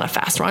I'm just not a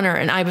fast runner,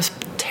 and I was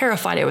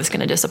terrified I was going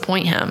to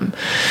disappoint him.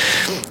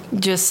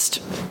 Just,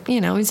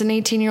 he's an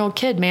 18-year-old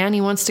kid, man. He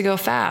wants to go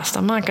fast.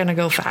 I'm not going to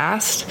go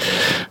fast.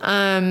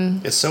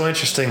 It's so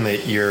interesting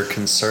that your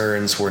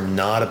concerns were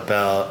not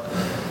about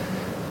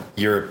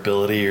your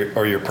ability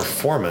or your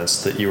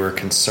performance, that you were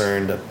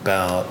concerned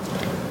about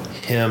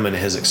him and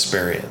his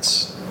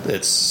experience.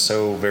 It's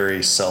so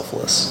very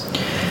selfless.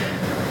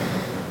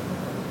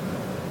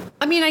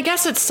 I mean, I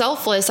guess it's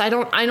selfless. I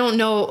don't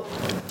know.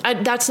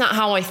 That's not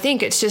how I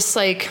think. It's just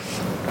like,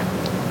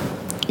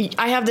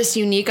 I have this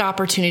unique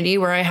opportunity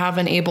where I have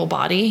an able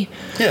body.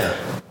 Yeah.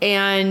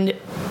 And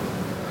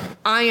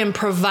I am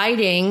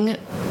providing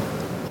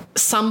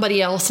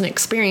somebody else an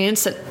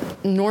experience that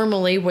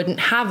normally wouldn't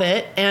have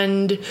it.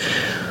 And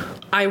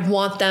I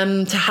want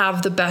them to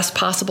have the best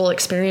possible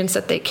experience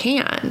that they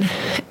can.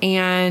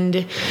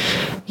 And,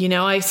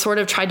 I sort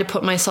of tried to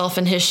put myself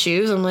in his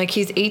shoes. I'm like,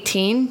 he's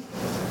 18,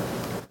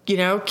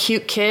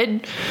 cute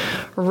kid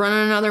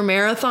running another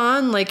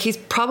marathon. Like, he's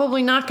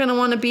probably not going to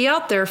want to be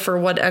out there for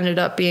what ended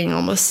up being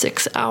almost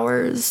 6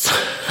 hours.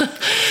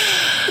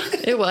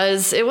 It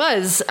was.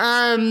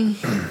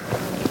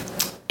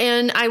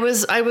 And I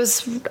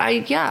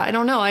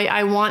don't know.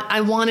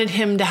 I wanted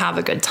him to have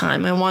a good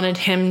time. I wanted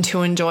him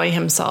to enjoy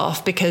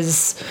himself,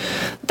 because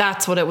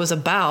that's what it was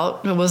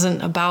about. It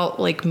wasn't about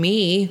like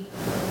me.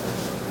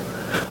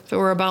 If it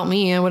were about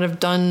me, I would have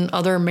done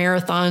other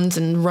marathons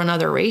and run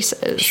other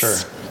races. Sure.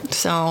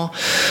 So,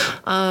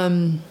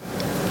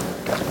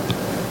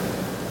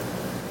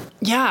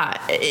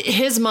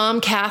 his mom,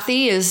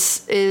 Kathy,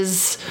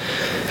 is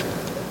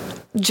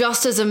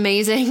just as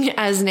amazing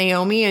as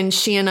Naomi, and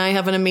she and I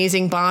have an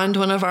amazing bond.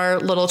 One of our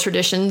little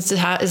traditions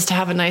is to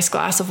have a nice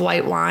glass of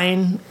white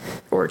wine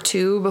or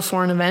 2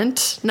 before an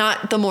event.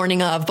 Not the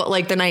morning of, but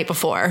like the night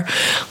before.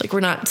 Like, we're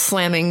not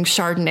slamming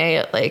Chardonnay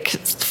at like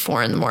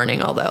 4 a.m,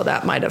 although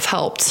that might have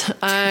helped.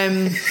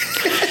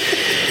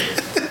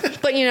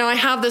 But, I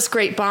have this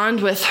great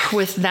bond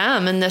with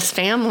them and this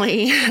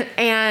family.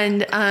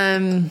 And,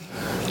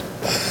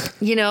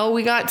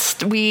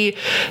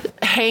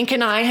 Hank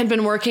and I had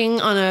been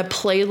working on a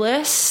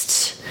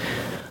playlist,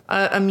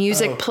 a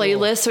music playlist.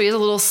 Cool. So he has a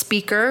little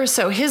speaker.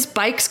 So his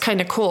bike's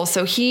kind of cool.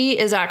 So he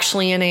is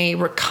actually in a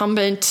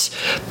recumbent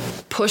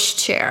push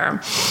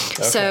chair.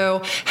 Okay.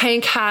 So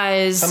Hank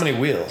has... How many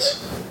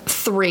wheels?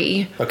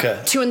 3.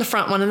 Okay. 2 in the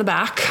front, 1 in the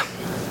back.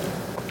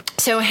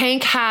 So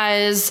Hank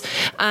has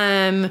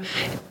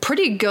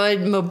pretty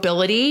good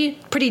mobility,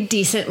 pretty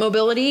decent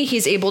mobility.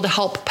 He's able to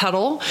help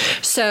pedal.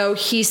 So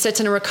he sits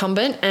in a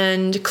recumbent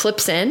and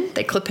clips in.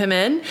 They clip him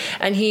in,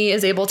 and he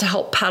is able to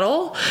help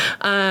pedal.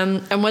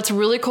 And what's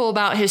really cool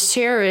about his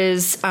chair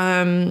is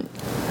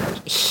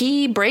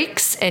he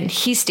brakes and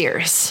he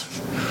steers.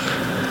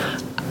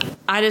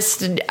 You're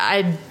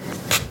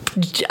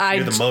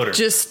the motor.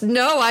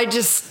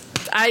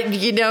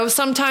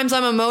 Sometimes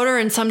I'm a motor,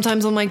 and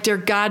sometimes I'm like, dear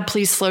God,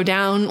 please slow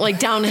down. Like,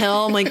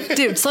 downhill, I'm like,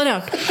 dude, slow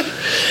down.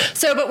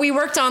 So, but we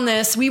worked on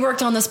this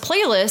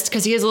playlist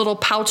because he has a little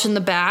pouch in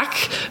the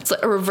back. It's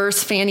like a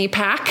reverse fanny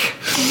pack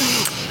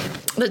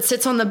that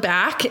sits on the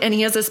back, and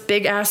he has this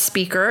big ass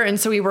speaker. And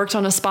so we worked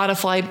on a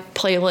Spotify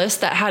playlist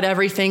that had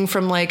everything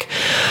from like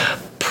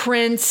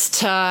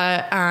Prince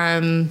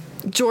to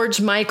George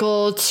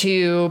Michael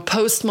to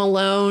Post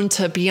Malone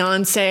to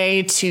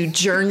Beyonce to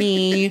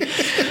Journey.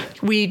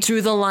 We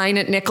drew the line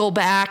at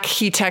Nickelback.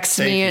 He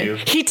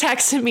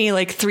texted me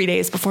like 3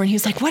 days before, and he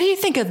was like, what do you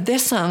think of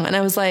this song? And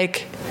I was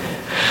like,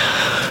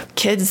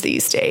 kids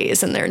these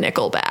days and their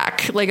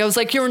Nickelback. Like, I was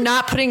like, you're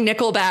not putting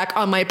Nickelback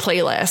on my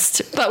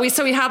playlist. But we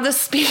have this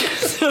speaker.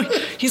 So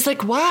he's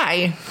like,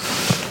 why?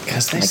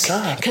 Because they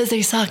suck. Because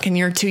they suck, and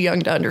you're too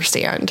young to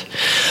understand.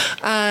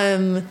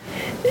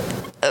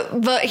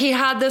 But he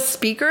had this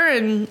speaker,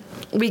 and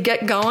we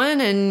get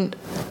going, and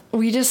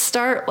we just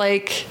start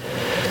like,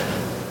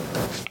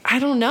 I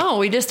don't know.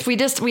 We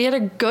had a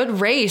good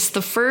race.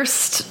 The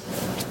first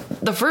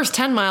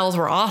 10 miles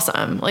were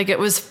awesome. Like, it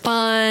was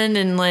fun.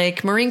 And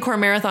like, Marine Corps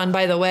Marathon,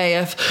 by the way,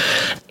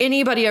 if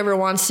anybody ever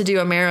wants to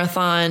do a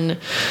marathon,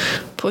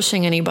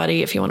 pushing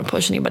anybody, if you want to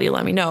push anybody,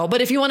 let me know.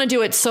 But if you want to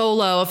do it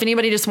solo, if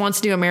anybody just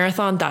wants to do a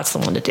marathon, that's the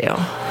one to do.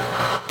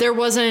 There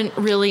wasn't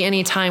really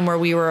any time where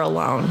we were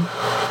alone.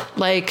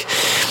 Like,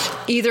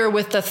 either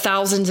with the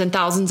thousands and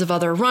thousands of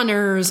other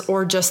runners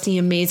or just the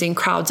amazing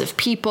crowds of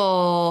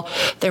people.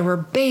 There were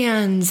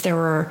bands. It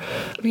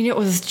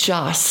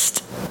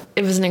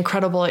was an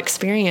incredible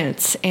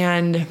experience.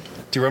 And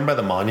do you run by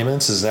the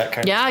monuments? Is that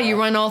kind of... Yeah, you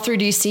run all through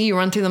DC. You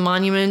run through the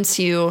monuments.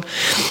 You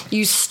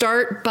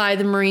start by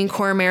the Marine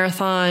Corps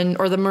Marathon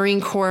or the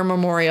Marine Corps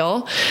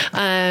Memorial,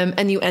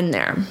 and you end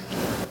there.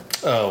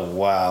 Oh,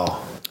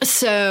 wow.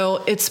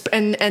 So it's...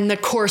 And the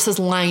course is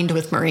lined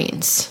with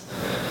Marines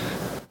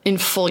in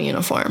full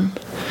uniform.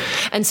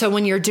 And so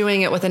when you're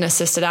doing it with an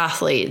assisted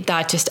athlete,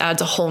 that just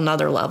adds a whole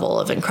nother level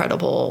of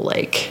incredible,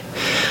 like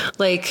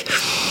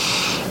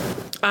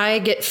I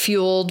get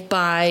fueled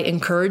by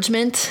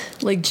encouragement,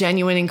 like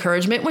genuine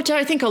encouragement, which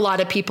I think a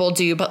lot of people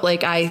do, but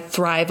like I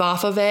thrive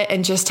off of it.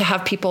 And just to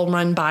have people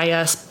run by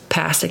us,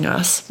 passing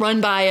us,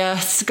 run by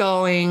us,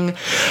 going,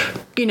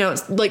 you know,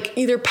 like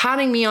either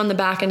patting me on the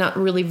back and not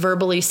really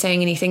verbally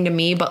saying anything to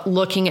me, but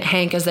looking at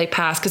Hank as they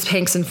pass, because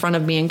Hank's in front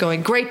of me, and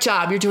going, great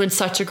job, you're doing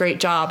such a great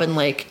job. And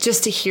like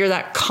just to hear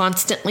that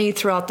constantly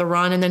throughout the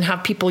run, and then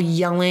have people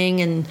yelling,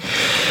 and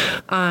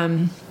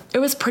it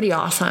was pretty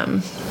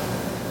awesome.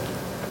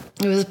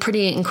 It was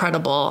pretty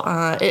incredible.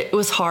 It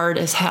was hard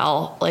as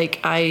hell.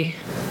 Like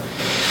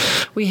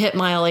we hit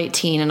mile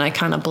 18 and I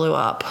kind of blew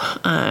up.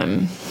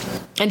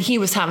 And he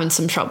was having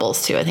some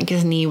troubles too. I think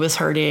his knee was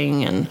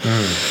hurting and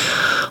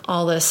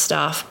all this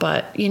stuff.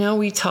 But, you know,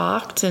 we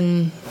talked,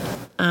 and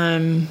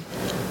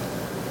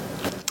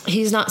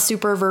he's not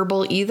super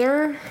verbal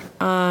either.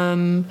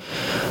 But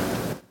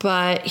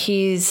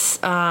he's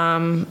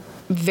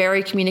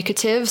very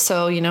communicative.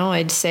 So, you know,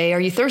 I'd say,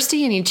 are you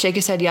thirsty? And he'd shake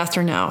his head yes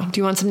or no. Do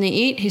you want something to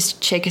eat? He'd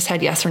shake his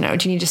head yes or no.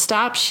 Do you need to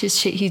stop?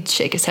 He'd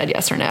shake his head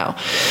yes or no.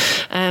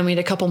 We had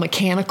a couple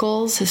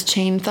mechanicals. His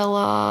chain fell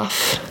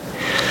off.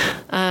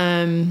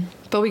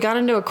 But we got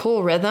into a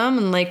cool rhythm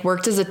and like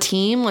worked as a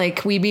team.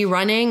 Like we'd be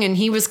running and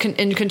he was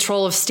in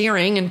control of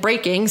steering and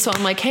braking. So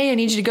I'm like, hey, I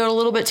need you to go a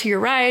little bit to your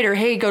right, or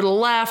hey, go to the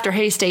left, or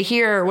hey, stay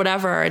here, or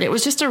whatever. And it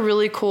was just a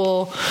really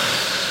cool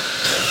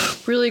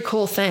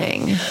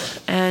thing.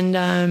 And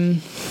I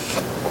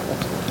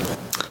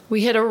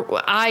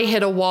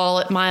hit a wall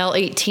at mile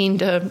 18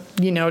 to,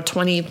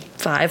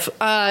 25.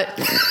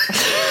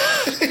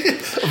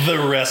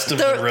 The rest of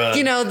the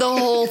run. The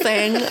whole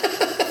thing.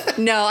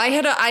 No, I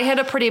had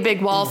a pretty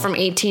big wall from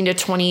 18 to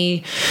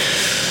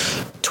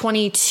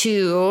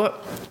 22.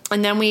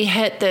 And then we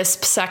hit this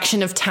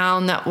section of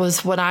town that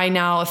was what I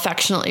now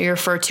affectionately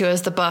refer to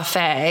as the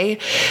buffet,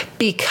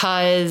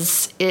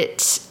 because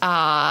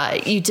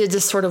you did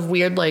this sort of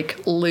weird like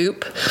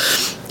loop,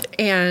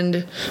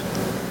 and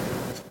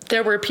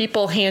there were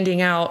people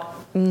handing out,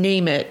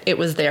 name it, it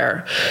was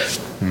there.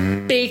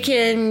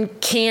 Bacon,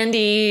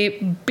 candy,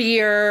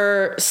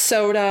 beer,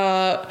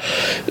 soda,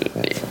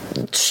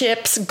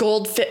 chips,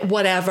 goldfish,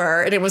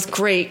 whatever. And it was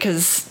great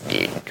because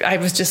I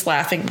was just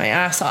laughing my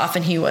ass off,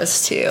 and he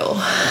was too.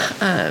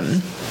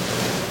 And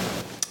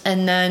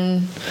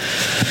then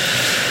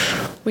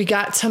we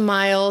got to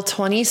mile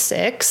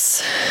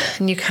 26,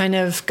 and you kind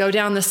of go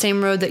down the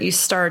same road that you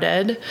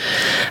started.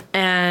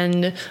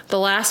 And the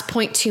last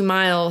 0.2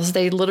 miles,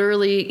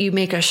 you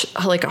make a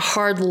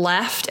hard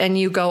left, and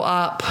you go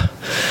up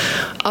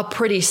a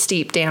pretty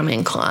steep damn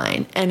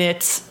incline. And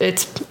it's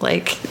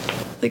like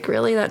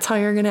really, that's how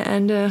you're going to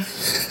end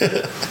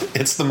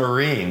It's the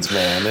Marines,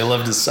 man. They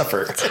love to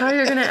suffer. That's how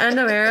you're going to end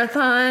a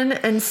marathon.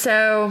 And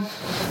so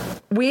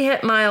we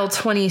hit mile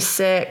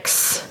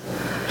 26,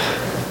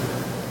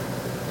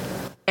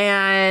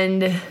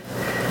 and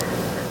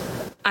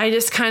I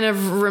just kind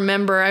of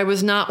remember I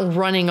was not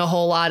running a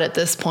whole lot at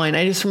this point.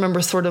 I just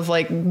remember sort of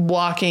like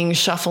walking,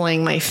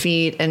 shuffling my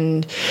feet,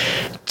 and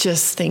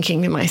just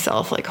thinking to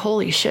myself, like,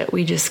 holy shit,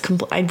 we just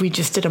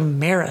did a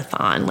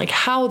marathon. Like,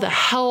 how in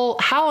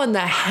the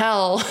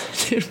hell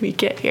did we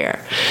get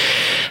here?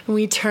 And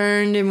we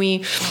turned and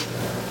we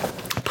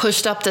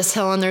pushed up this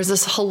hill, and there's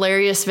this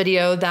hilarious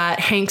video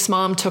that Hank's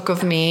mom took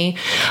of me.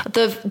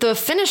 The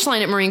finish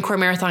line at Marine Corps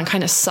Marathon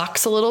kind of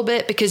sucks a little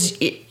bit because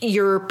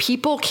your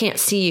people can't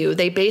see you.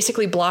 They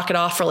basically block it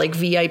off for like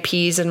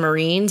VIPs and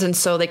Marines, and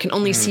so they can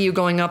only see you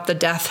going up the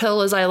death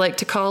hill, as I like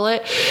to call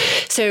it.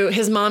 So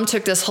his mom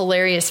took this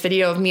hilarious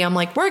video of me. I'm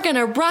like, we're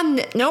gonna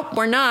run. Nope,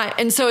 we're not.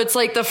 And so it's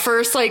like the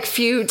first like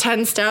few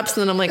 10 steps,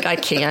 and then I'm like, I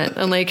can't.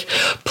 I'm like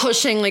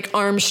pushing, like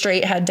arms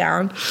straight, head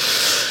down.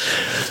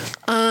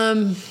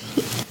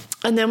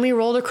 And then we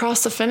rolled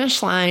across the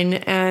finish line,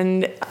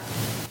 and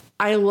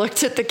I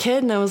looked at the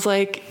kid and I was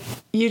like,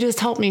 you just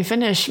helped me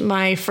finish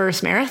my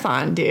first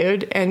marathon,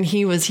 dude. And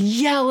he was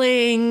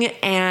yelling.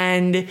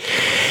 And,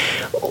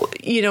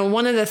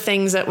 one of the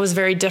things that was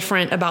very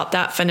different about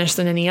that finish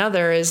than any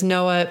other is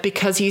Noah,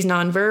 because he's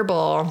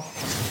nonverbal,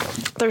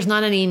 there's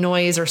not any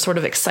noise or sort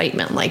of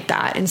excitement like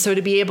that. And so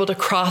to be able to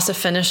cross a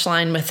finish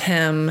line with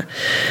him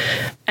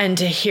and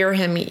to hear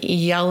him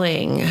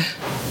yelling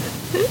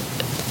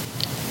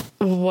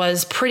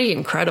was pretty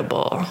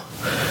incredible,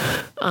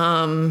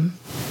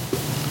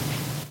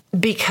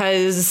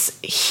 because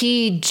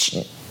he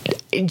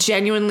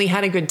genuinely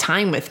had a good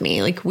time with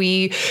me. Like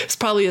it's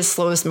probably his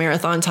slowest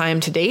marathon time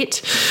to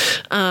date.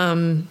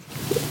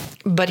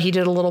 But he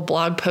did a little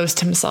blog post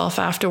himself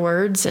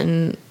afterwards,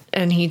 and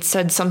he'd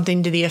said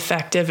something to the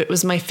effect of, it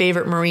was my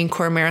favorite Marine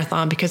Corps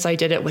marathon because I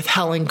did it with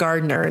Helen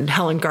Gardner, and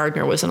Helen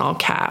Gardner was in all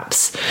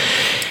caps.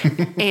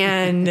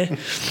 And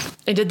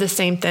I did the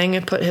same thing.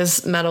 I put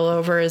his medal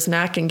over his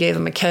neck and gave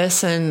him a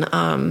kiss. And,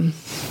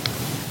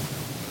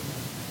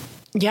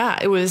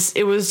 it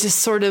was just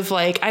sort of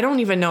like, I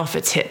don't even know if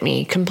it's hit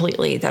me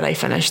completely that I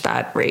finished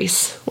that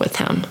race with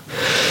him.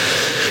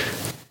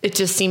 It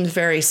just seemed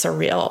very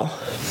surreal,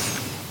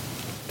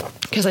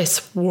 because I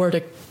swore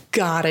to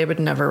God, I would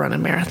never run a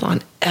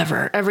marathon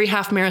ever. Every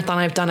half marathon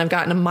I've done, I've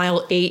gotten a 8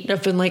 miles.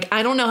 I've been like,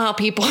 I don't know how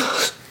people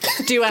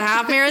do a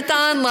half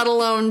marathon, let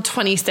alone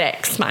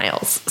 26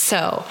 miles.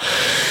 So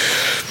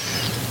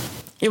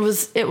it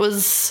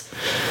was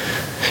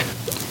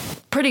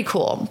pretty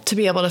cool to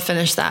be able to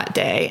finish that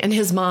day. And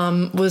his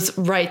mom was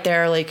right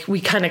there. Like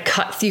you can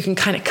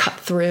kind of cut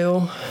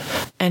through,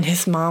 and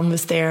his mom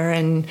was there.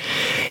 And,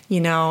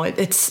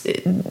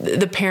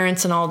 the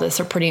parents and all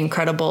this are pretty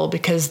incredible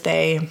because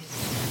they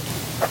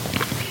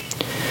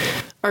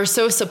are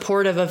so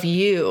supportive of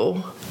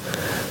you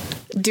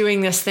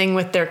doing this thing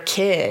with their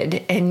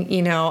kid. And,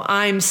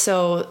 I'm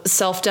so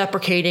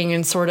self-deprecating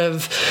and sort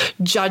of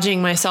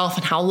judging myself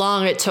and how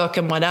long it took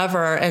and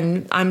whatever.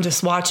 And I'm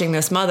just watching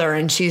this mother,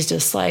 and she's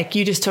just like,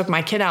 you just took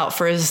my kid out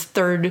for his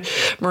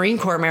 3rd Marine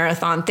Corps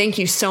marathon. Thank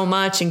you so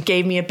much. And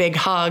gave me a big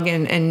hug.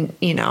 And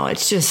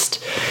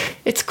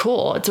it's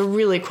cool. It's a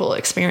really cool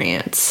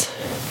experience.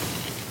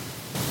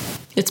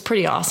 It's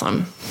pretty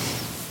awesome.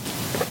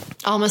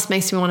 Almost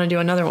makes me want to do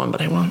another one,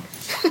 but I won't.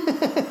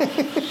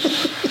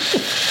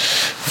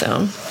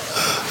 So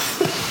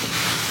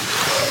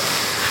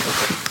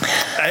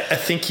I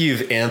think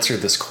you've answered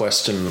this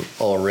question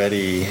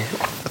already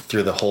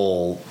through the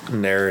whole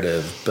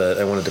narrative, but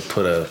I wanted to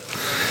put a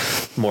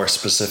more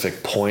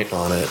specific point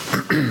on it.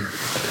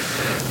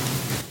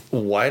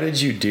 Why did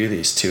you do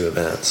these 2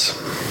 events?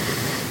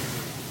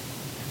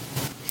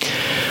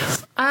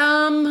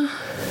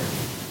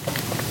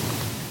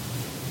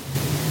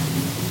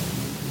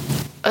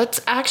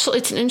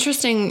 It's an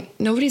interesting,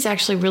 nobody's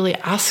actually really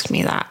asked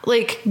me that.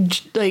 Like,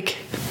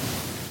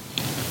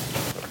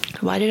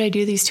 why did I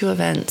do these 2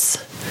 events?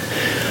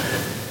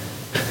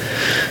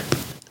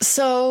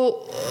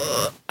 So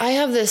I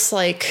have this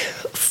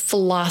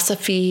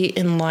philosophy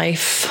in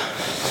life.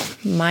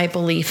 My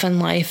belief in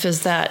life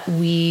is that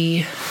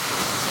we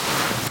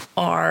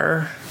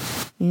are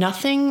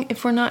nothing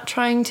if we're not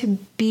trying to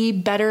be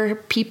better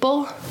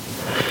people.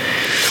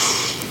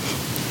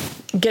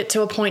 Get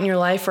to a point in your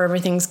life where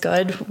everything's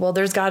good. Well,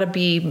 there's got to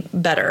be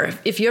better.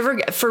 If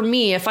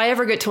I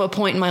ever get to a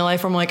point in my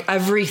life where I'm like,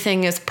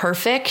 everything is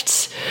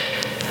perfect,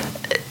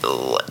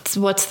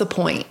 what's the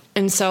point?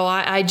 And so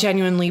I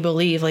genuinely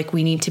believe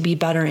we need to be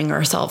bettering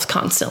ourselves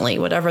constantly,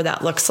 whatever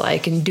that looks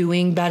like, and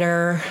doing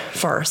better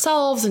for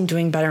ourselves and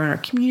doing better in our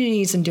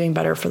communities and doing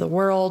better for the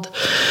world.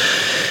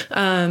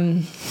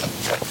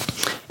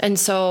 And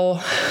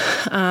so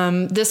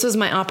this was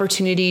my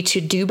opportunity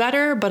to do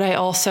better, but I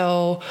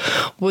also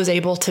was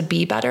able to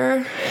be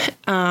better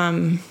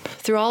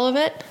through all of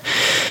it.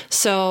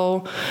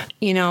 So,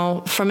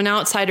 from an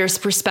outsider's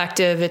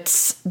perspective,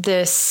 it's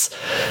this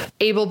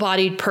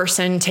able-bodied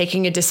person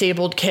taking a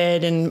disabled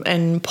kid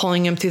and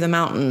pulling him through the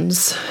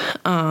mountains.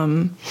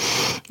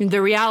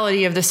 The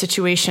reality of the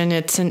situation,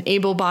 it's an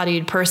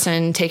able-bodied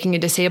person taking a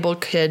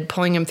disabled kid,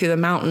 pulling him through the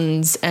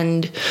mountains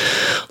and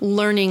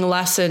learning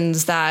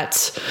lessons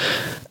that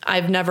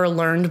I've never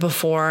learned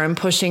before, and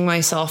pushing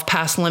myself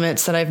past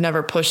limits that I've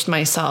never pushed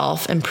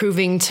myself, and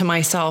proving to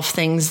myself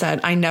things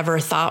that I never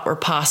thought were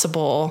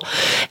possible,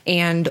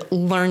 and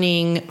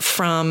learning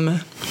from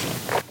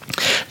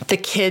the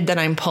kid that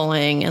I'm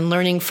pulling, and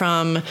learning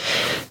from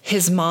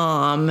his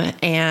mom,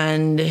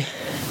 and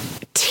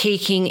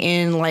taking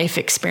in life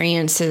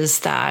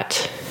experiences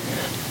that,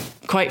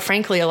 quite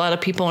frankly, a lot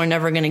of people are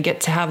never going to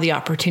get to have the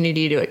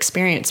opportunity to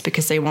experience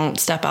because they won't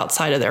step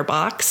outside of their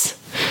box.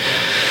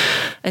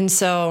 And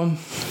so,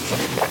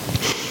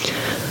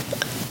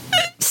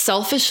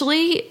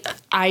 selfishly,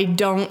 I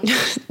don't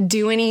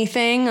do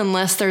anything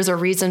unless there's a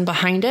reason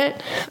behind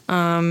it.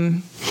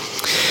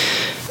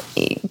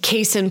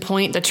 Case in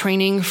point, the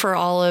training for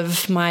all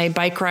of my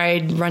bike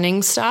ride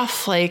running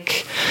stuff.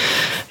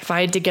 If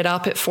I had to get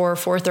up at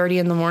 4:30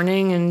 in the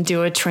morning and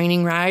do a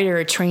training ride or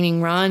a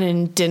training run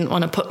and didn't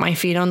want to put my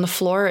feet on the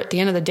floor, at the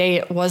end of the day,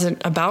 it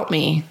wasn't about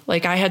me.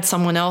 I had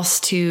someone else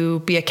to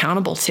be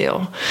accountable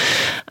to.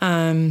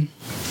 And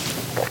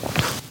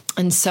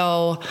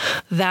so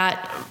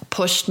that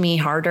pushed me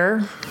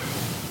harder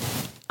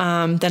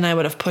than I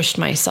would have pushed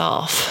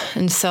myself.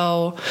 And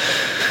so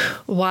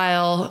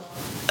while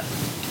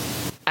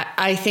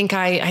I think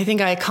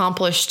I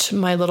accomplished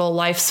my little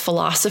life's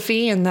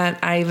philosophy, and that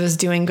I was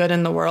doing good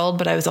in the world,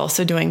 but I was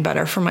also doing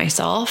better for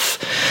myself.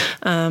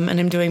 And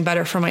I'm doing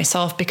better for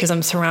myself because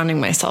I'm surrounding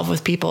myself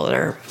with people that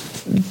are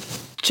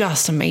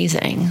just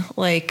amazing.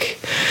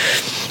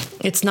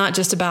 It's not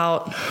just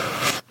about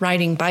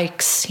riding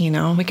bikes,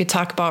 we could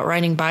talk about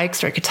riding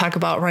bikes, or I could talk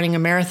about running a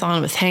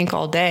marathon with Hank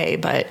all day,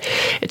 but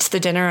it's the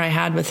dinner I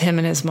had with him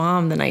and his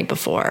mom the night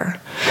before,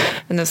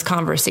 and those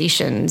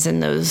conversations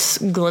and those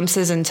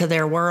glimpses into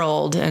their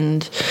world,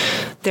 and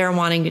they're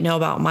wanting to know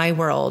about my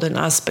world, and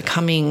us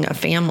becoming a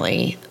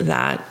family,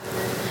 that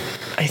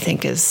I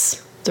think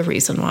is the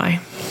reason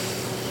why.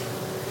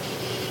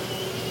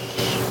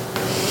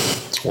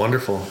 It's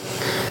wonderful.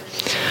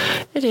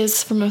 It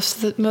is for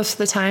most of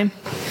the time,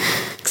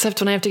 except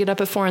when I have to get up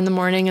at 4 a.m.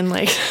 and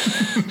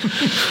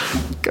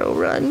go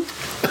run.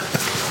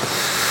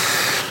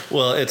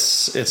 Well,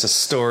 it's a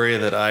story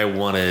that I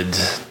wanted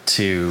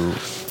to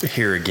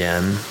hear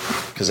again,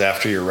 because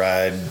after your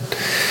ride,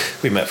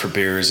 we met for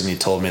beers and you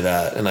told me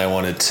that, and I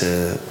wanted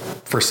to,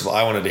 first of all,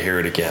 I wanted to hear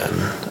it again.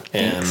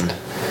 And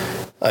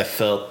I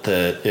felt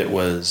that it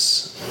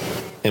was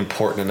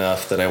important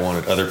enough that I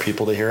wanted other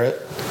people to hear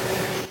it.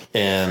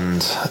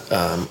 And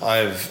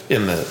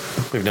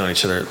we've known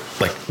each other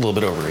like a little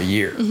bit over a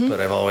year, but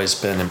I've always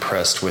been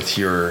impressed with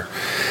your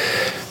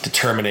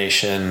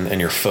determination and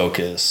your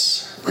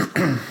focus.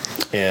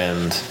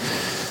 And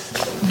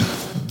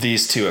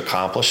these two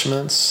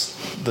accomplishments,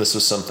 this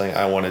was something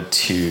I wanted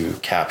to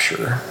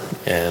capture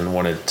and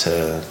wanted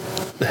to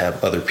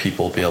have other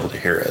people be able to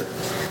hear it.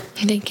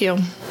 Thank you.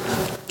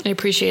 I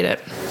appreciate it.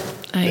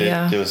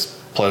 It was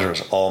pleasure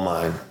is all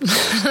mine.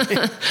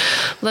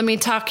 Let me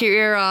talk your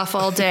ear off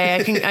all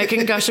day. I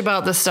can gush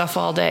about this stuff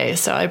all day.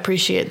 So I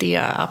appreciate the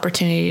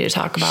opportunity to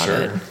talk about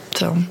it.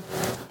 So,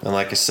 and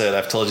like I said,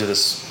 I've told you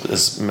this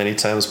as many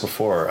times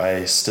before.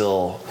 I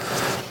still,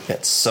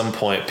 at some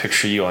point,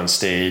 picture you on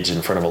stage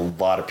in front of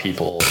a lot of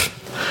people,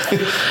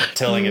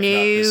 telling if not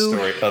this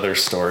story, other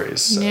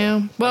stories. So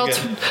no. Well,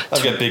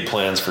 I've got big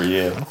plans for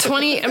you.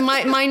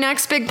 My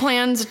next big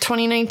plans,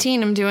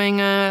 2019. I'm doing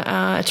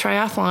a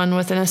triathlon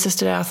with an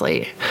assisted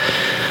athlete,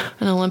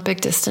 an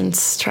Olympic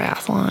distance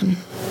triathlon.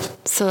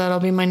 So that'll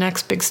be my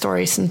next big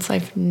story, since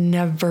I've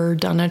never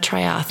done a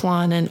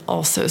triathlon and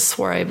also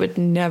swore I would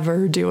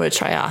never do a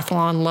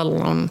triathlon, let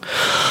alone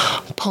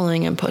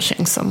pulling and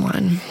pushing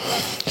someone.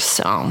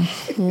 So I'm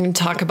going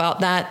to talk about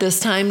that this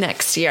time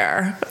next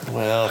year.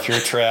 Well, if you're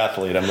a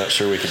triathlete, I'm not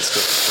sure we can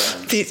still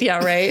be friends.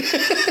 Yeah, right?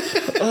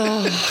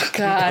 Oh,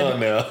 God. Oh,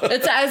 no.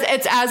 It's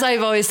as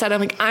I've always said, I'm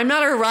like, I'm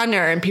not a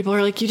runner. And people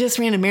are like, you just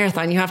ran a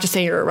marathon. You have to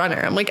say you're a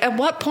runner. I'm like, at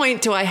what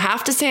point do I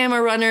have to say I'm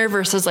a runner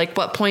versus like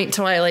what point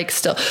do I like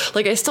still,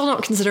 like I still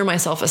don't consider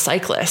myself a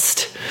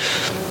cyclist.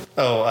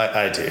 Oh,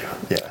 I do.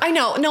 Yeah. I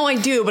know. No, I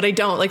do, but I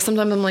don't. Like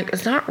sometimes I'm like,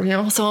 it's not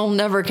real. So I'll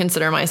never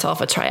consider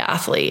myself a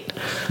triathlete.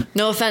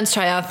 No offense,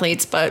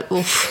 triathletes, but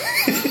oof.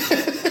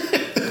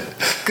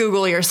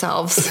 Google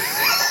yourselves.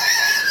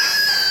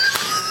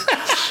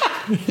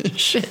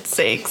 Shit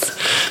sakes.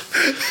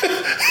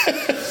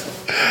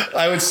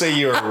 I would say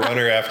you're a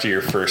runner after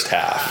your first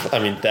half. I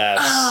mean,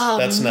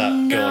 that's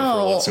not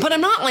going for but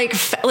I'm not like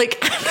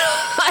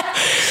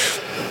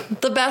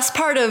the best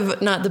part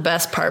of, not the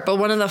best part, but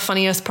one of the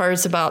funniest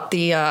parts about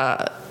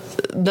the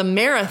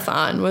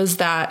marathon was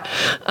that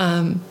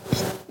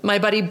my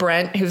buddy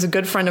Brent, who's a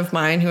good friend of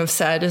mine, who I've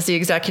said is the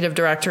executive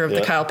director of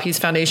the Kyle Pease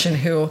Foundation,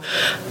 who,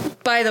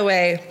 by the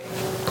way,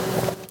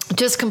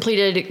 just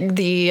completed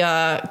the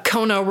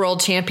Kona World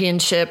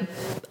Championship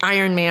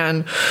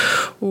Ironman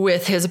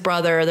with his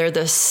brother. They're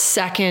the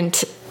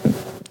second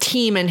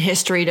team in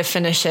history to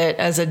finish it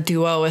as a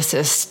duo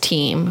assist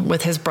team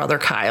with his brother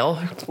Kyle.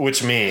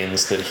 Which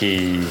means that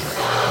he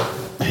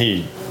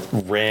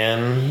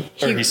ran,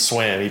 or he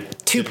swam. He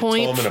towed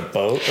him in a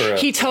boat?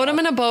 He towed him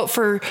in a boat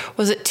for,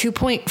 was it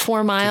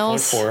 2.4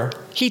 miles? 2.4.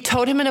 He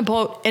towed him in a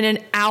boat in an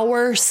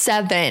hour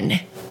 7.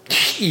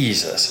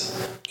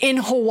 Jesus. In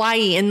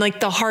Hawaii, in like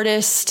the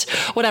hardest,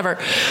 whatever.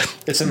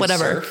 It's in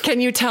whatever. The surf? Can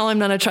you tell I'm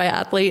not a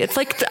triathlete? It's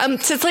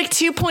like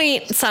 2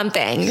 point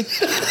something.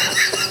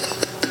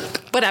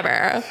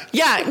 Whatever.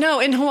 Yeah, no,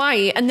 in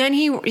Hawaii. And then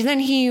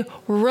he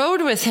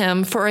rode with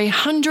him for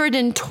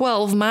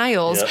 112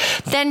 miles. Yep.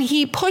 Then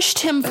he pushed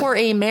him for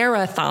a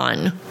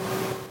marathon.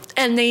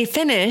 And they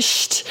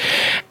finished.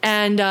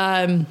 And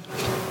that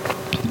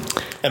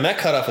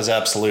cutoff is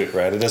absolute,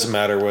 right? It doesn't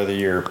matter whether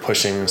you're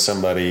pushing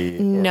somebody.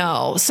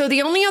 No. So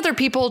the only other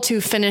people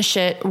to finish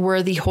it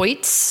were the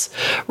Hoyts,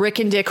 Rick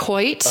and Dick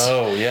Hoyt.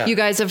 Oh, yeah. You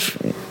guys have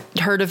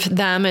heard of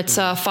them. It's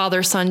a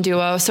father-son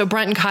duo. So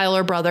Brent and Kyle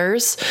are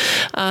brothers.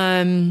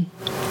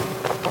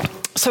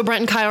 So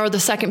Brent and Kyle are the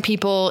second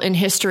people in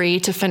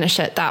history to finish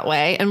it that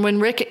way. And when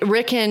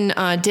Rick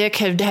and Dick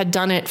had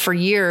done it for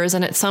years,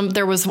 and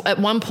there was at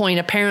one point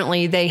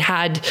apparently they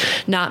had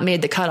not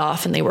made the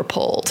cutoff and they were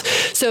pulled.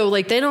 So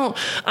like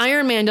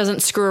Ironman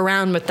doesn't screw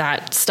around with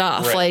that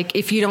stuff. Right. Like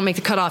if you don't make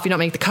the cutoff, you don't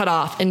make the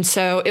cutoff. And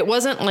so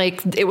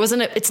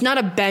it's not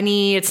a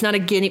Benny, it's not a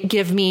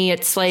give me.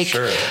 It's like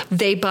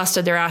They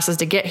busted their asses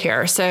to get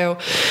here. So,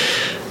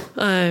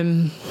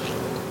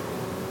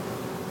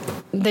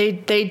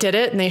 They did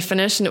it and they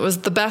finished, and it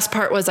was the best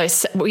part was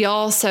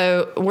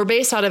we're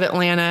based out of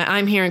Atlanta.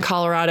 I'm here in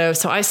Colorado,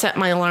 so I set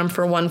my alarm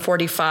for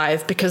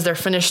 1:45 because their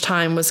finish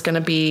time was going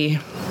to be,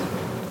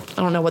 I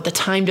don't know what the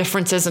time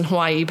difference is in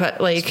Hawaii, but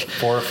like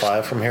 4 or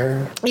 5 from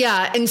here.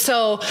 Yeah, and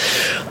so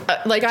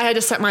like I had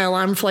to set my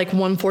alarm for like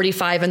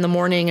 1:45 in the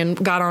morning and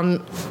got on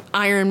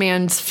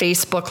Ironman's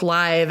Facebook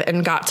Live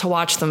and got to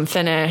watch them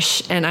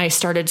finish, and I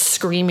started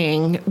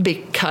screaming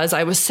because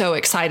I was so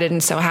excited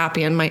and so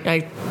happy, and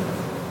I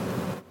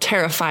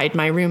terrified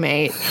my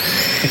roommate.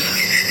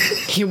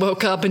 He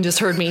woke up and just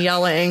heard me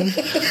yelling.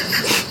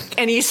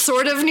 And he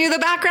sort of knew the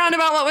background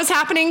about what was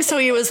happening. So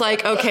he was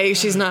like, okay,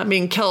 she's not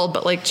being killed,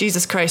 but like,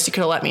 Jesus Christ, you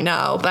could have let me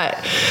know. But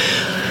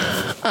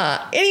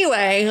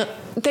Anyway,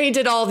 they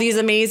did all these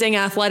amazing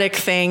athletic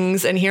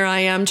things, and here I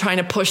am trying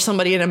to push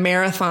somebody in a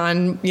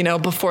marathon,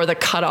 before the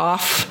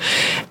cutoff.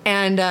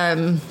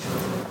 And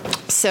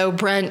so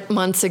Brent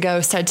months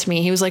ago said to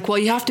me, he was like, well,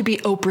 you have to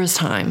beat Oprah's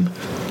time.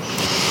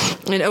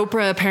 And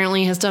Oprah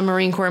apparently has done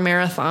Marine Corps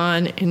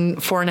Marathon in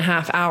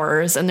 4.5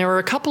 hours. And there were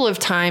a couple of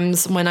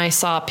times when I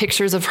saw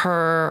pictures of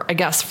her, I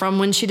guess, from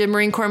when she did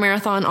Marine Corps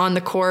Marathon on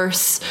the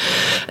course.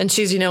 And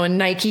she's, in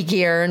Nike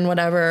gear and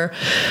whatever.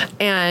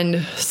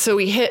 And so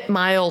we hit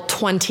mile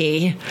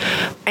 20.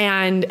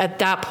 And at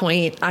that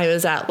point, I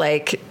was at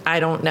I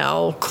don't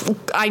know.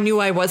 I knew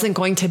I wasn't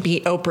going to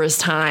beat Oprah's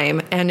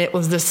time. And it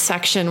was this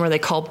section where they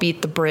call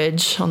Beat the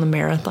Bridge on the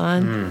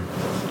marathon.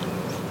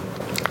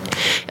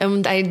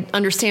 And I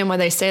understand why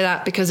they say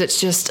that, because it's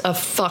just a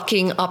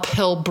fucking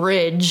uphill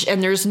bridge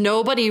and there's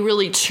nobody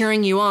really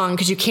cheering you on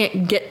because you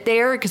can't get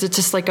there because it's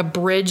just like a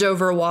bridge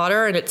over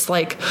water and it's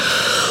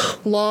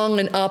long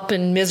and up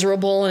and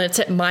miserable and it's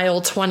at mile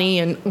 20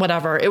 and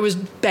whatever. It was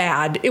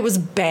bad. It was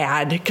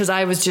bad because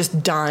I was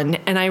just done.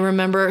 And I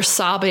remember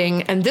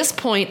sobbing. And this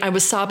point I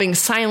was sobbing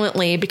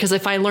silently because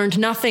if I learned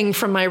nothing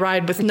from my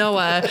ride with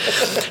Noah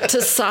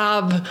to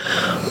sob,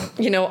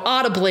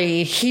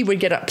 audibly, he would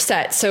get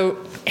upset.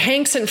 So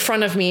Hank's in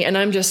front of me and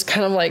I'm just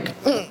kind of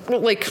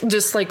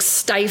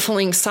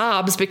stifling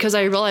sobs because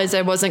I realized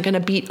I wasn't going to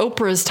beat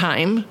Oprah's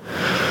time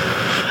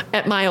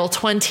at mile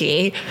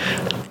 20.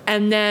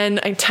 And then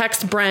I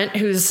text Brent,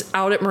 who's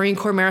out at Marine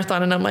Corps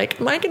Marathon, and I'm like,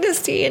 am I going to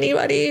see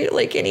anybody,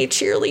 any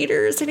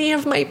cheerleaders, any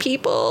of my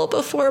people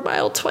before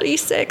mile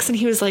 26? And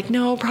he was like,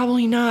 no,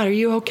 probably not. Are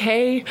you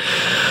okay?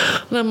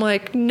 And I'm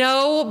like,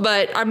 no,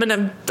 but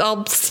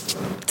I'll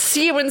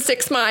see you in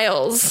 6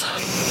 miles.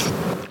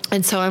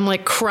 And so I'm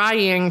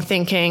crying,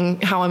 thinking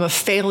how I'm a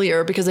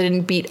failure because I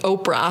didn't beat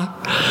Oprah.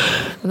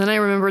 And then I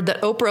remembered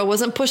that Oprah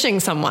wasn't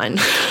pushing someone.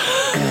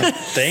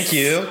 Thank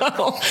you.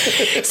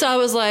 So I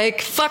was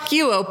like, fuck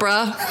you,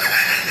 Oprah.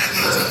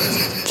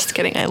 Just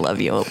kidding. I love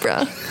you,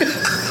 Oprah.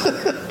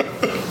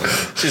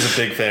 She's a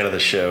big fan of the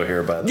show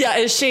here, by the way. Yeah,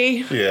 is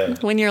she? Yeah.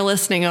 When you're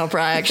listening,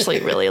 Oprah, I actually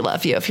really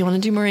love you. If you want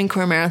to do Marine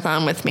Corps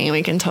Marathon with me,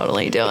 we can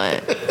totally do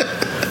it.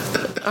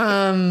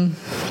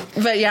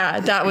 But yeah,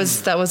 that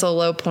was a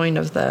low point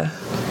of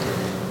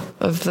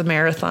the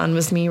marathon,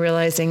 was me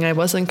realizing I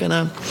wasn't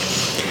gonna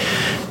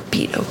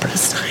beat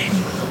Oprah's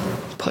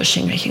time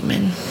pushing a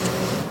human.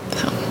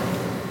 So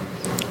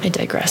I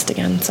digressed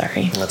again.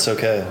 Sorry. That's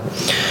okay.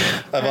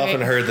 I've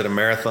often heard that a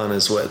marathon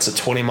is it's a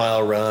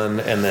 20-mile run,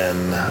 and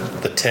then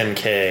the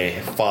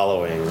 10K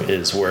following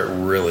is where it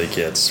really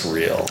gets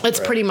real.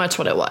 It's pretty much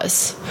what it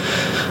was.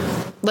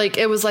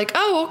 It was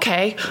oh,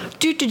 okay.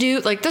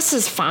 This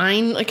is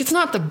fine. It's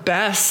not the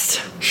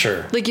best.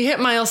 Sure. You hit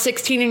mile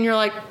 16 and you're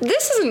like,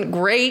 this isn't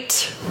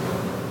great.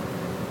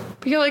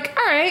 But you're like,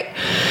 all right,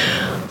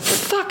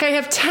 fuck, I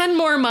have 10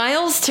 more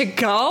miles to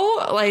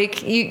go.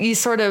 You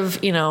sort of,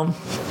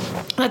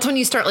 that's when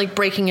you start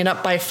breaking it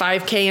up by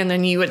 5K, and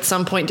then you at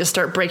some point just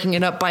start breaking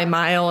it up by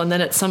mile, and then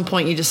at some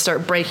point you just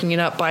start breaking it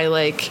up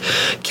by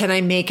can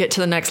I make it to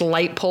the next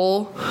light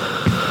pole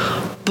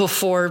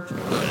before...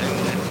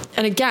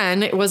 And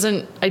again, it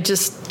wasn't,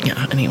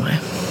 anyway.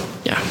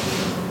 Yeah.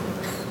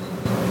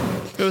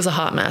 It was a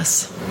hot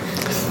mess.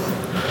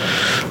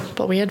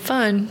 But we had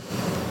fun.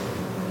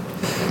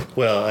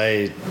 Well,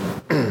 I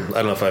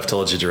don't know if I've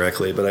told you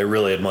directly, but I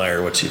really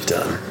admire what you've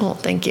done. Well,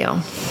 thank you.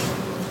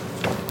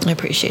 I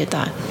appreciate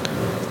that.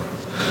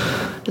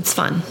 It's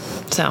fun.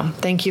 So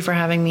thank you for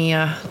having me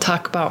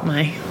talk about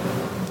my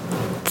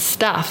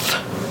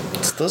stuff.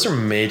 Those are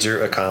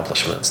major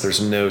accomplishments.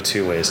 There's no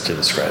two ways to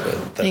describe it.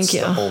 That's Thank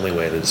you. The only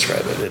way to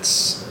describe it.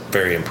 It's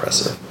very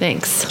impressive.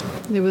 Thanks.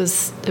 It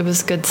was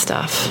good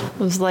stuff. It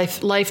was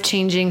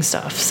life-changing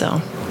stuff.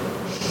 So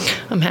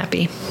I'm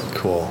happy.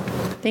 Cool.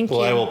 Thank you.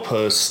 Well, I will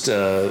post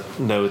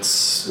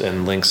notes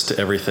and links to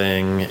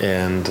everything.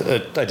 And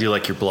I do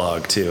like your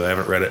blog, too. I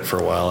haven't read it for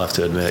a while, I have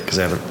to admit, because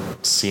I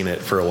haven't seen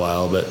it for a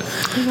while. But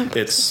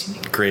it's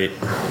great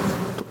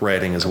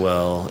writing as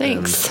well.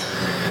 Thanks.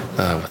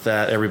 And, with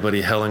that,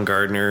 everybody, Helen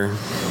Gardner.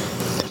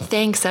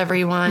 Thanks,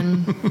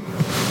 everyone.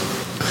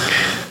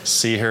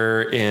 See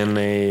her in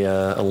a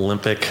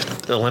Olympic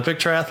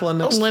triathlon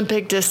next?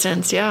 Olympic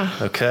distance, yeah.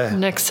 Okay.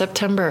 Next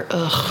September.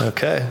 Ugh.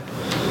 Okay.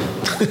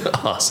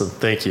 Awesome.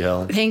 Thank you,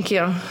 Helen. Thank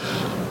you.